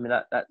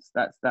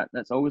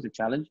 that's always a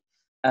challenge.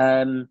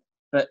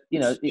 But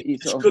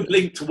it's a good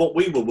link to what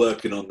we were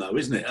working on, though,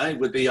 isn't it?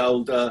 With the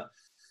old the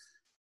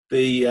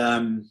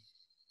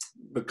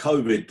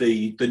COVID,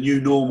 the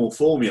new normal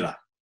formula.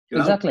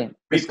 Exactly,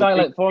 the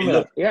Skylight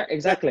formula. Yeah,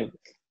 exactly.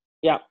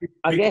 Yeah,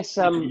 I guess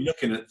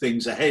looking at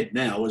things ahead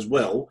now as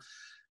well,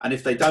 and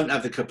if they don't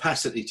have the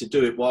capacity to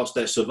do it whilst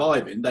they're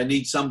surviving, they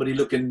need somebody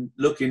looking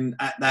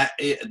at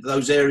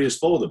those areas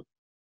for them.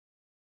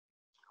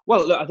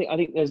 Well, look, I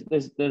think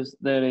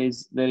there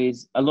is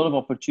a lot of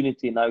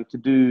opportunity now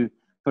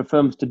for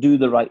firms to do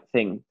the right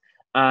thing.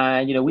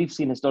 And, we've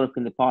seen historically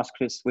in the past,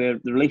 Chris, where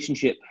the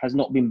relationship has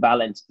not been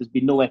balanced. There's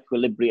been no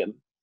equilibrium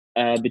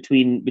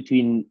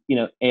between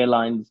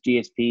airlines,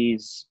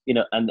 GSPs,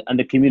 and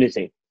the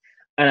community.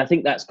 And I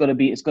think it's got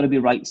to be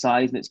right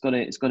sized, and it's got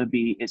to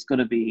be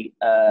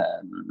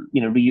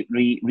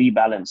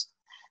rebalanced.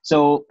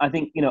 So I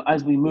think,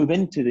 as we move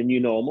into the new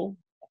normal,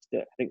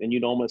 I think the new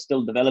normal is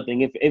still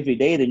developing. If every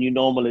day the new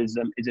normal is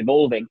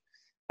evolving,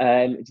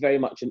 it's very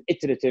much an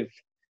iterative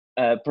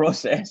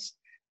process,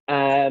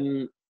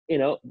 but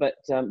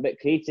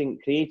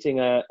creating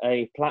a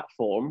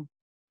platform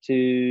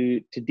to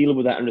deal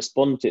with that and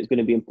respond to it is going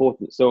to be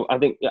important. So I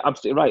think you're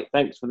absolutely right.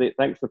 Thanks for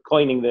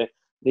coining the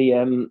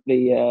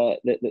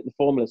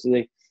formula.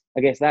 So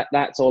I guess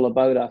that's all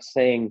about us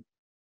saying,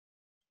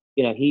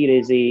 here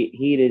is a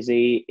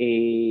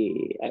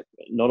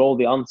not all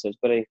the answers,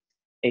 but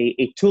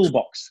a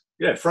toolbox.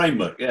 Yeah,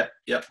 framework. Yeah.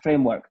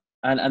 Framework.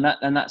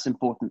 And that's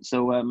important.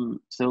 So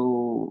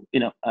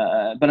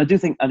but I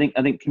think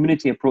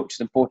community approach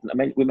is important.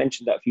 We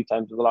mentioned that a few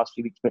times over the last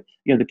few weeks, but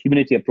the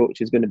community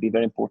approach is going to be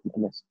very important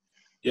in this.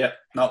 Yeah,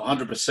 no,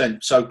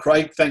 100%. So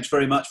Craig, thanks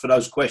very much for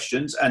those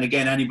questions. And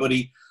again,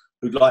 anybody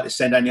who'd like to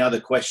send any other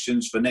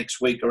questions for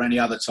next week or any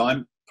other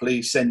time,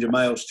 please send your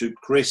mails to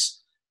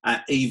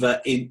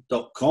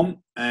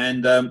chris@evainc.com,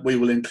 and we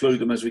will include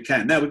them as we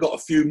can. Now we've got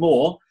a few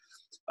more.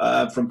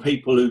 From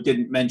people who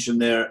didn't mention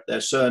their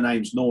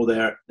surnames nor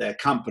their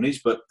companies,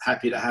 but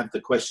happy to have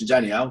the questions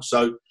anyhow.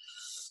 So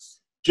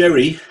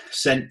Jerry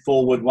sent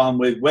forward one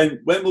with, when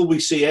will we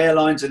see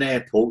airlines and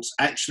airports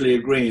actually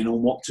agreeing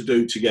on what to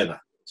do together?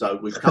 So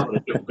we've covered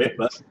a little bit,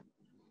 but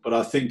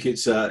I think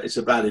it's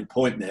a valid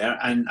point there,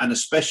 and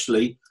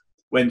especially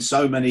when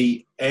so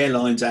many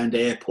airlines and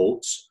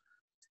airports,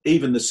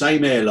 even the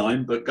same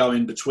airline but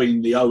going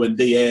between the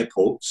O&D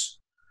airports,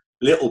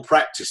 little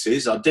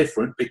practices are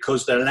different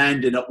because they're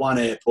landing at one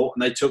airport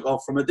and they took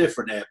off from a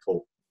different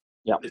airport.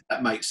 Yeah. If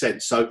that makes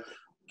sense. So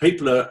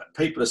people are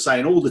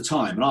saying all the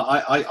time, and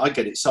I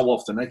get it so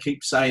often. They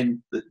keep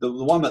saying that the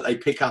one that they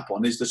pick up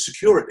on is the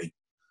security.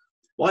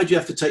 Why do you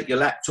have to take your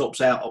laptops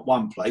out at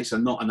one place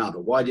and not another?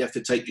 Why do you have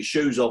to take your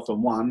shoes off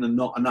on one and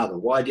not another?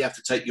 Why do you have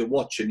to take your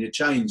watch and your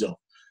chains off?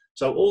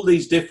 So all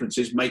these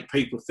differences make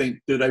people think,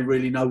 do they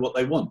really know what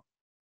they want?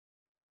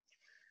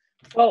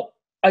 Well,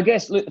 I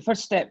guess look, the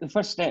first step.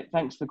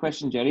 Thanks for the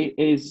question, Jerry.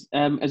 Is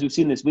as we've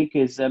seen this week,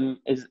 is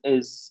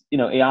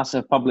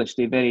EASA published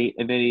a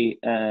very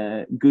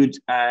good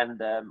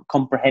and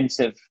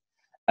comprehensive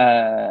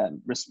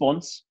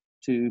response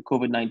to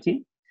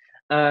COVID-19,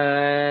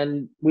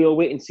 and we'll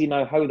wait and see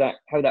now how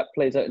that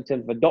plays out in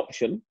terms of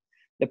adoption.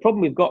 The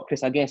problem we've got,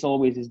 Chris, I guess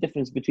always is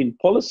difference between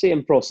policy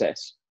and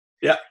process.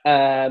 Yeah.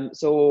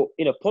 So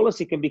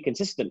policy can be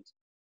consistent.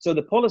 So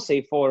the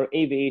policy for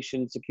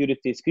aviation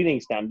security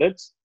screening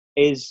standards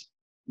is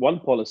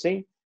one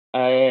policy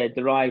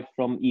derived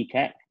from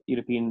ECAC,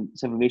 European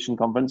Civil Aviation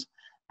Conference,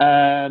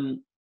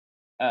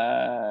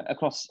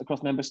 across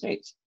member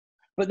states.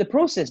 But the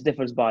process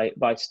differs by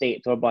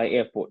state or by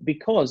airport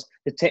because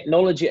the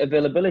technology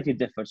availability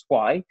differs.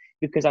 Why?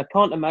 Because I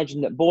can't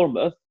imagine that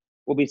Bournemouth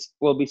will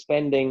be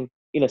spending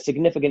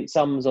significant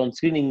sums on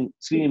screening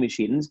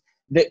machines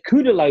that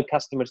could allow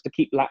customers to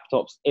keep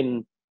laptops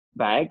in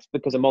bags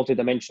because of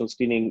multi-dimensional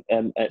screening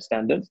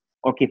standards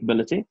or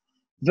capability,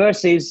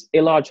 versus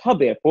a large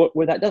hub airport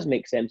where that does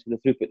make sense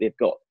with the throughput they've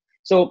got.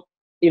 So,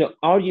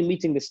 are you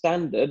meeting the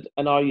standard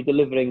and are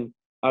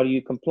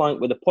you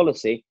compliant with the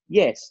policy?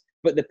 Yes,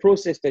 but the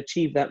process to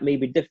achieve that may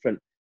be different.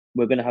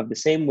 We're going to have the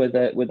same with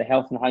the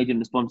health and hygiene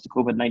response to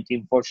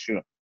COVID-19 for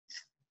sure.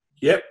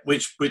 Yep,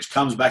 which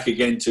comes back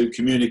again to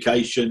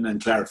communication and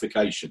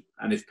clarification.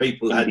 And if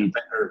people had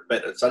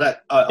better, so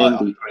that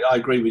I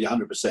agree with you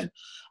 100%.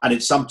 And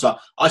it's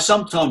I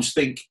sometimes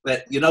think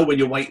that when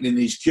you're waiting in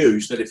these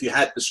queues, that if you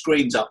had the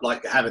screens up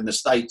like you have in the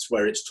States,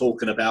 where it's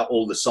talking about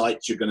all the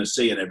sites you're going to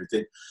see and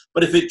everything,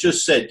 but if it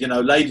just said,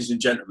 ladies and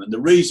gentlemen,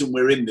 the reason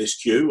we're in this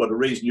queue, or the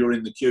reason you're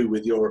in the queue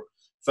with your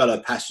fellow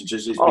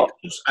passengers, is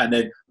because, and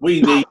then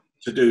we need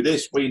to do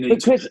this. We need.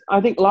 But Chris,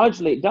 I think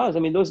largely it does. I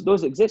mean,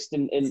 those exist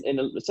in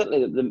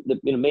certainly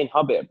the main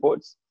hub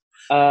airports.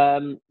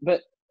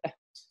 But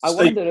I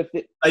wonder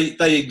if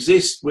they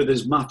exist with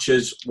as much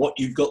as what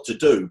you've got to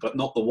do, but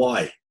not the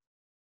why.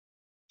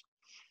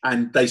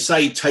 And they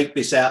say, take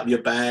this out of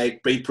your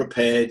bag, be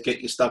prepared, get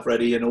your stuff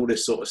ready, and all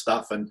this sort of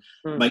stuff, and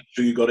make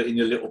sure you got it in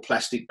your little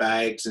plastic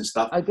bags and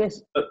stuff. I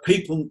guess. But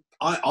people,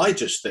 I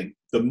just think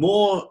the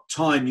more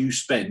time you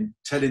spend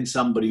telling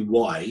somebody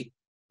why,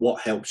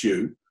 what helps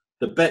you,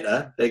 the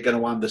better they're going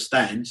to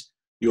understand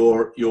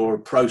your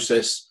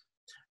process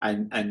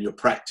and your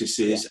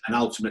practices and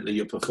ultimately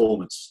your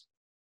performance.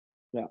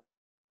 Yeah.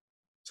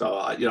 So,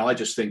 I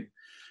just think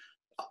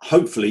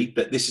hopefully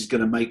that this is going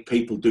to make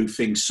people do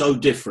things so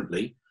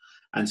differently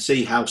and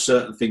see how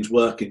certain things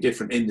work in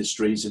different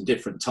industries and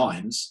different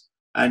times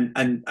and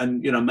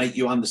make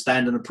you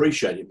understand and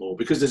appreciate it more,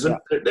 because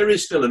there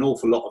is still an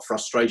awful lot of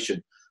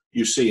frustration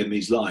you see in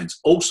these lines.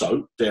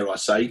 Also, dare I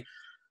say,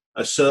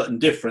 a certain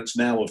difference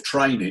now of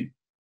training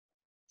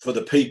for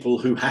the people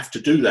who have to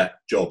do that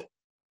job.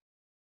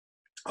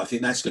 I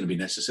think that's going to be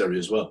necessary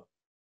as well.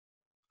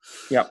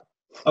 Yeah.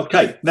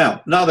 Okay,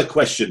 now another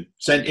question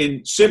sent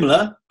in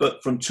similar,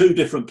 but from two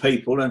different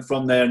people, and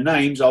from their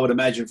names, I would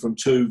imagine from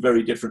two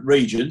very different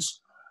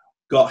regions.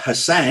 Got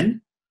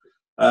Hassan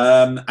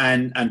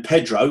and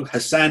Pedro.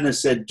 Hassan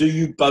has said, do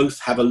you both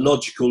have a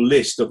logical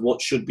list of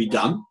what should be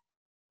done?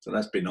 So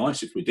that'd be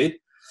nice if we did.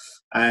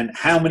 And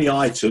how many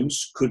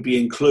items could be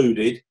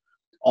included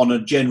on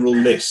a general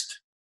list?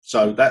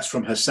 So that's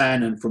from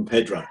Hassan and from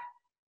Pedro.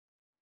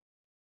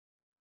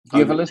 Do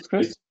you have a list,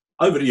 Chris?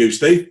 Over to you,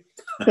 Steve.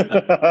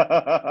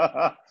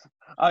 I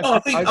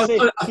think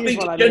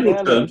in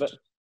general terms,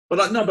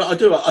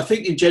 I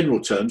think in general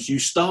terms, you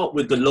start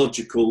with the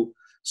logical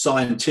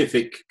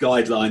scientific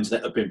guidelines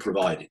that have been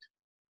provided.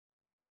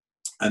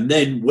 And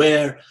then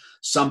where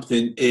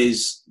something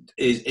is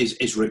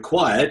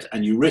required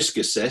and you risk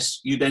assess,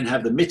 you then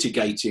have the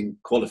mitigating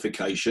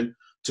qualification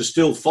to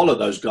still follow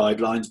those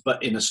guidelines,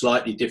 but in a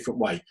slightly different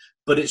way.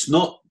 But it's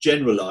not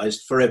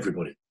generalized for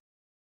everybody.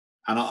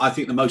 And I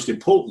think the most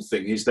important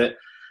thing is that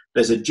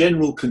there's a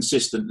general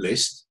consistent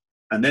list,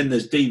 and then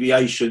there's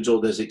deviations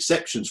or there's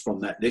exceptions from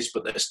that list,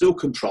 but they're still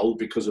controlled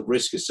because of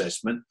risk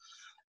assessment,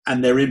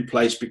 and they're in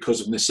place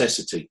because of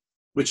necessity,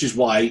 which is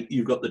why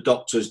you've got the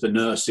doctors, the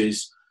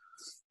nurses,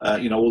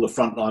 all the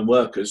frontline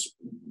workers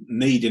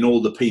needing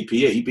all the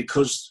PPE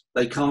because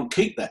they can't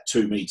keep that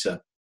 2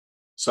 metre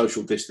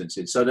social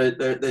distancing. So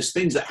there's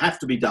things that have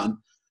to be done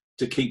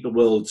to keep the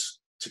world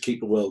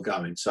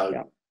going.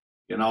 So,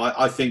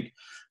 I think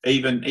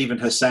even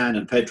Hassan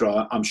and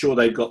Pedro, I'm sure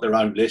they've got their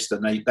own list,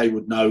 and they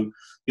would know,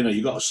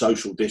 you've got a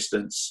social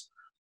distance.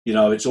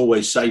 It's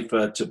always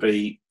safer to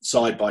be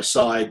side by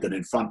side than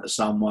in front of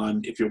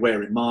someone. If you're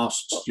wearing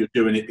masks, you're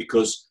doing it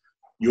because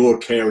you're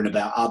caring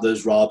about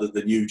others rather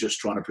than you just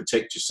trying to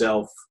protect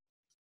yourself.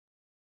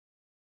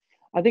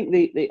 I think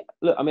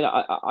look. I mean,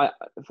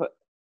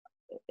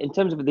 in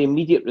terms of the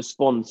immediate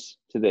response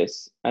to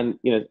this, and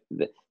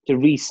to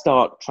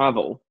restart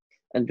travel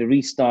and to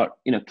restart,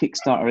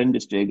 kickstart our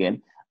industry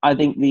again, I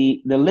think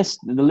the list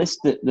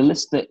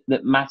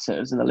that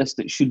matters and the list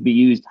that should be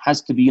used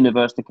has to be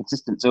universally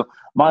consistent. So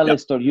my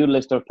list or your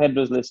list or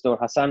Pedro's list or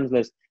Hassan's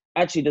list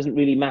actually doesn't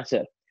really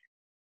matter.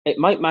 It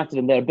might matter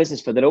in their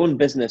business for their own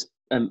business,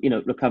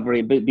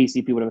 recovery,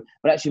 BCP, whatever.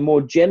 But actually,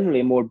 more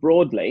generally, more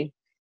broadly,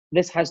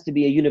 this has to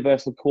be a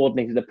universal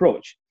coordinated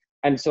approach.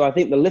 And so I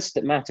think the list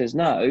that matters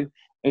now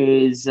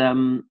is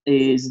the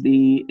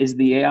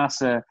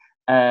EASA,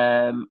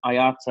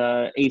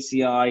 IATA,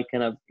 ACI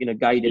kind of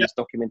guidance,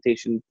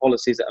 documentation,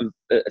 policies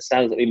that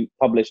standards that we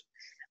published,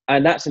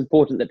 and that's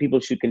important that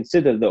people should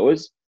consider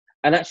those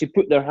and actually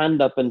put their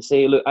hand up and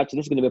say, look, actually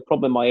this is going to be a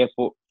problem in my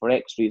airport for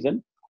X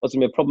reason, or it's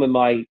going to be a problem in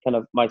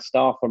my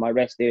staff or my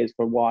rest areas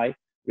for Y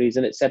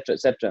reason, etc.,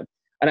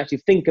 and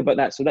actually think about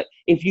that. So that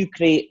if you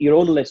create your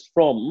own list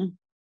from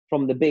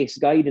the base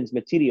guidance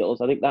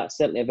materials, I think that's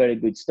certainly a very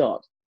good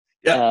start.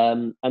 Yeah.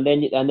 And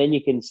then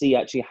you can see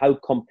actually how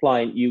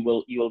compliant you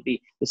will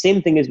be. The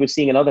same thing as we're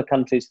seeing in other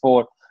countries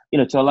for,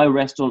 to allow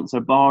restaurants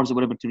or bars or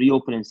whatever to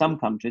reopen in some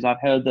countries.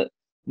 I've heard that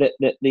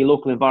the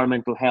local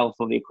environmental health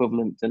or the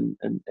equivalent in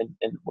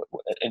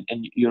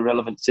your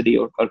relevant city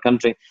or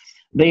country,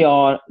 they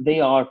are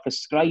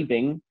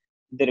prescribing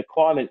the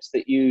requirements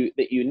that you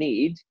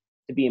need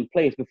to be in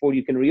place before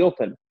you can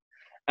reopen.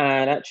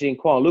 And actually in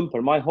Kuala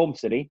Lumpur, my home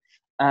city,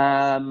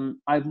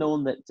 I've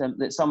known that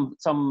some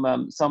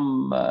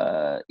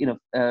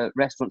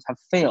restaurants have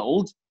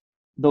failed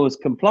those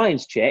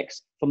compliance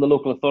checks from the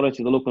local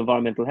authority, the local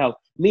environmental health,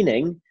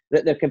 meaning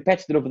that their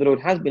competitor over the road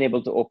has been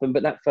able to open,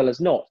 but that fella's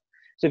not.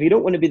 So if you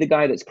don't want to be the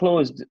guy that's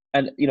closed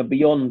and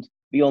beyond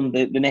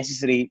the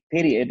necessary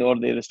period or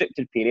the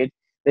restricted period,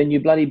 then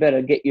you bloody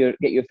better get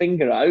your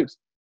finger out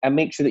and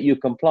make sure that you're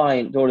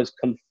compliant or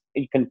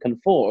you can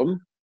conform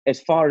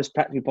as far as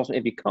practically possible.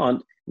 If you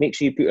can't, make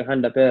sure you put your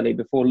hand up early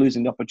before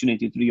losing the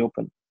opportunity to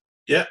reopen.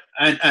 Yeah,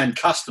 and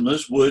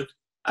customers would,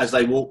 as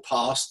they walk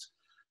past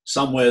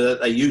somewhere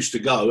that they used to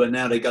go and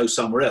now they go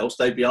somewhere else,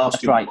 they'd be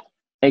asking. That's right,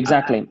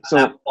 exactly.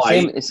 So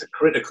same is a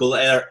critical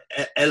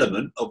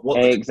element of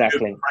what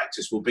the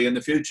practice will be in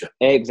the future.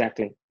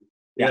 Exactly.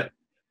 Yeah.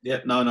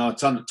 No, I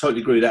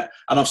totally agree with that.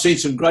 And I've seen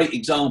some great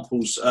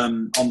examples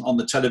on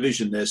the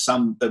television.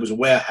 There was a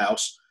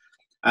warehouse,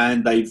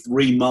 and they've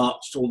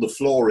remarked all the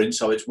flooring,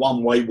 so it's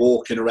one-way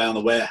walking around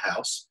the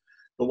warehouse.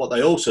 But what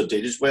they also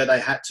did is where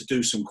they had to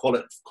do some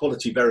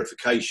quality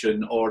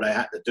verification or they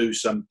had to do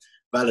some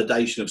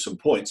validation of some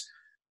points,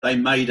 they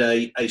made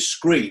a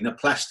screen, a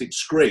plastic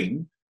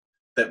screen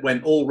that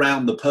went all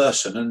round the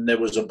person, and there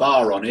was a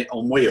bar on it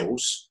on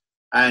wheels,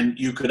 and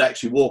you could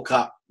actually walk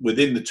up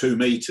within the 2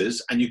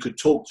 meters and you could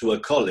talk to a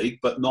colleague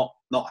but not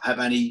have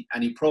any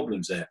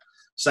problems there.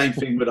 Same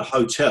thing with a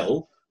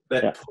hotel.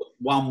 But put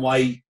one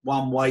way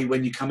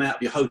when you come out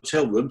of your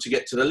hotel room to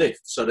get to the lift,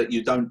 so that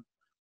you don't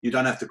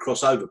have to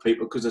cross over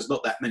people, because there's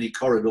not that many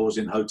corridors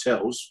in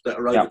hotels that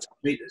are over 2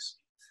 meters.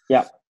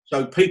 Yeah.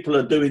 So people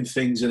are doing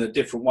things in a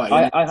different way.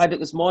 I had it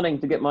this morning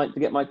to get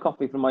my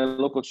coffee from my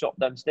local shop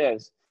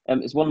downstairs.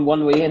 It's one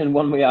way in and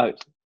one way out.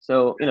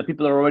 So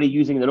people are already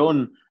using their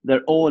own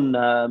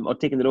or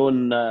taking their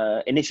own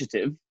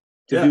initiative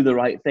to do the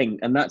right thing,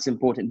 and that's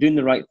important. Doing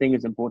the right thing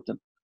is important.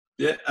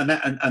 Yeah,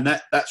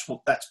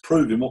 that's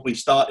proving what we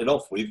started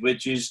off with,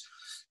 which is,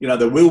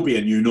 there will be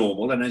a new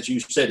normal, and as you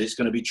said, it's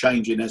going to be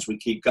changing as we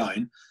keep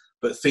going.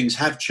 But things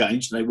have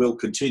changed, and they will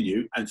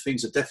continue, and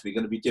things are definitely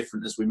going to be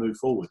different as we move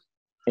forward.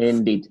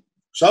 Indeed.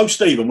 So,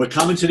 Stephen, we're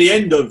coming to the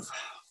end of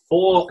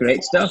 4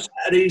 great stuff.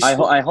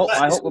 I hope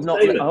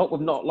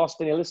we've not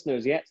lost any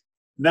listeners yet.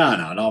 No,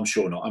 I'm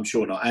sure not.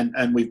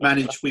 And we've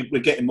managed.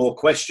 We're getting more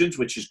questions,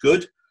 which is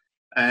good,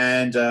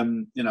 and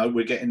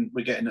we're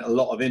getting a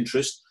lot of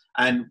interest.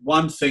 And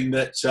one thing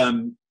that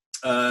some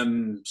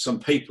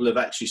people have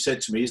actually said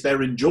to me is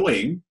they're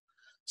enjoying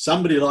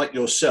somebody like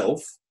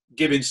yourself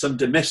giving some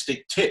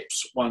domestic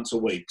tips once a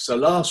week. So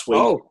last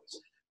week,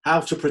 how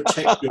to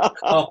protect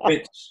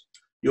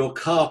your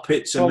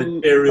carpets and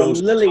materials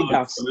from lily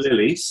dust. From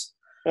lilies.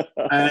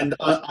 And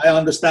I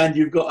understand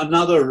you've got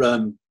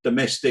another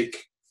domestic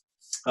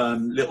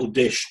little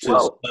dish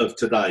to serve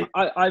today.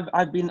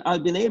 I've been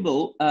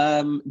able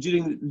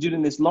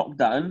during this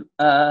lockdown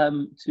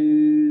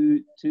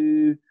to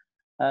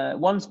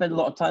spend a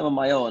lot of time on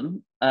my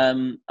own,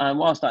 and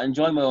whilst I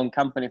enjoy my own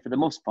company for the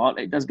most part,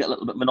 it does get a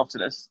little bit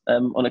monotonous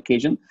on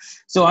occasion.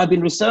 So I've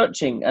been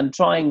researching and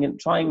trying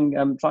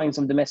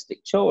some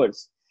domestic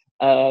chores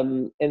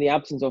in the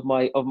absence of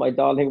my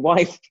darling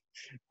wife.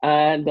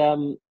 And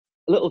a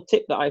little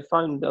tip that I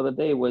found the other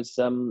day was,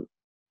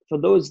 for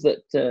those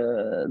that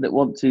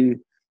want to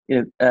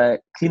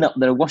clean up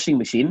their washing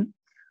machine,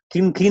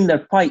 clean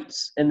their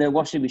pipes in their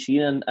washing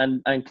machine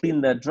and clean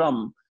their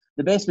drum.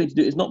 The best way to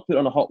do it is not put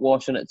on a hot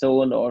wash on its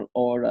own or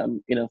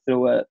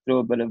throw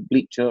a bit of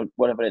bleach or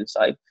whatever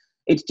inside.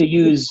 It's to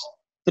use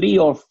 3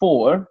 or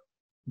 4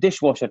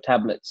 dishwasher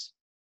tablets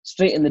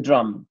straight in the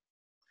drum.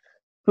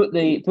 Put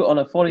on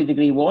a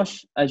 40-degree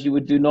wash as you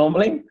would do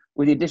normally,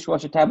 with your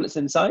dishwasher tablets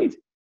inside,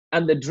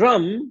 and the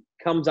drum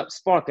comes up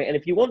sparkling. And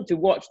if you want to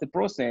watch the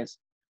process,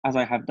 as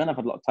I have done, I've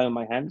had a lot of time on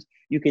my hands,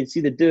 you can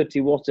see the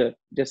dirty water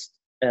just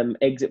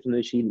exit from the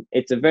machine.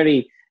 It's a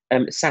very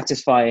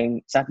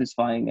satisfying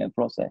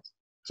process.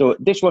 So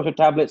dishwasher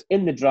tablets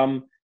in the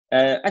drum,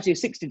 actually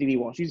 60-degree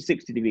wash. Use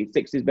 60 degrees.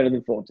 60 is better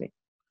than 40.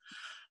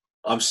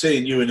 I'm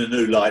seeing you in a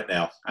new light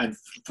now. And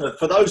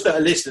for those that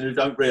are listening who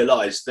don't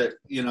realise that,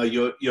 you know,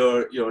 your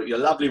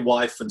lovely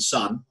wife and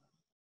son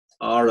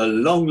are a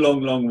long,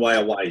 long, long way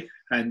away.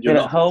 And you're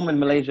at home in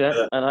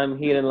Malaysia, and I'm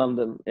here in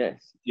London.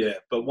 Yes. Yeah,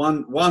 but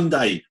one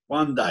day,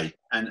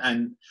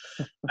 and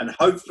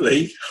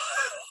hopefully.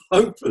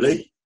 I've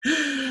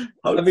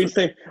been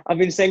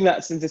saying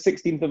that since the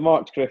 16th of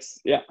March, Chris.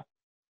 Yeah.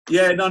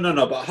 Yeah, no.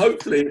 But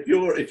hopefully,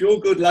 if your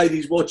good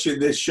lady's watching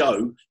this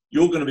show,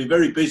 you're going to be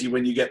very busy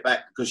when you get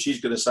back, because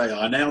she's going to say,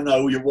 "I now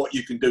know what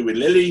you can do with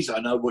lilies. I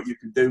know what you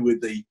can do with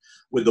the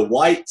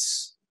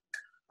whites,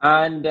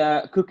 and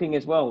cooking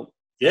as well."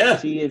 Yeah,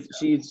 she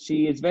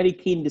is very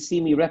keen to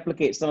see me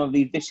replicate some of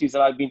these dishes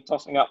that I've been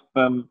tossing up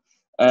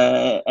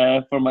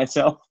for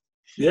myself.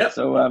 Yeah.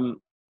 So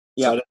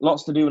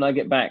lots to do when I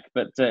get back,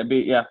 but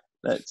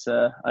that's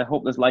I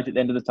hope there's light at the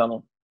end of the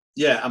tunnel.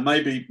 Yeah, and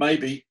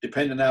maybe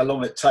depending on how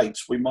long it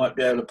takes, we might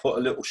be able to put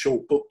a little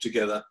short book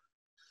together.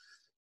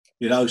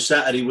 You know,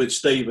 Saturday with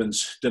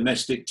Stevens,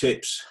 domestic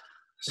tips.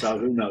 So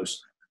who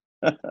knows?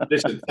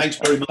 Listen, thanks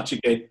very much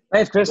again.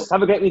 Thanks, Chris.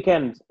 Have a great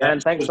weekend,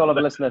 and thanks to all of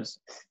the listeners.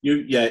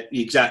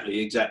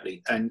 Exactly,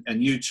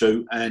 and you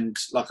too. And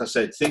like I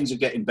said, things are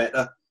getting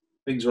better.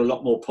 Things are a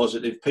lot more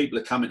positive. People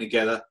are coming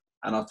together,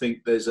 and I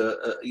think there's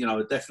a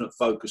definite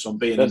focus on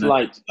being there's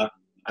light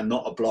and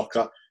not a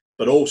blocker.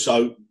 But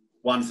also,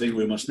 one thing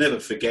we must never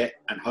forget,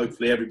 and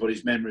hopefully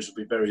everybody's memories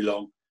will be very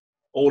long.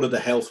 All of the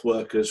health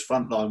workers,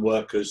 frontline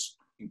workers,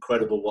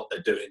 incredible what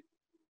they're doing,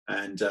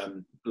 and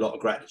a lot of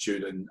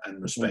gratitude and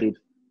respect. Indeed.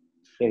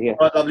 Yeah.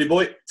 All right, lovely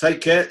boy. Take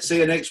care. See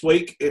you next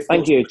week.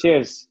 Thank you.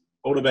 Cheers.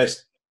 All the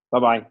best.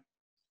 Bye-bye.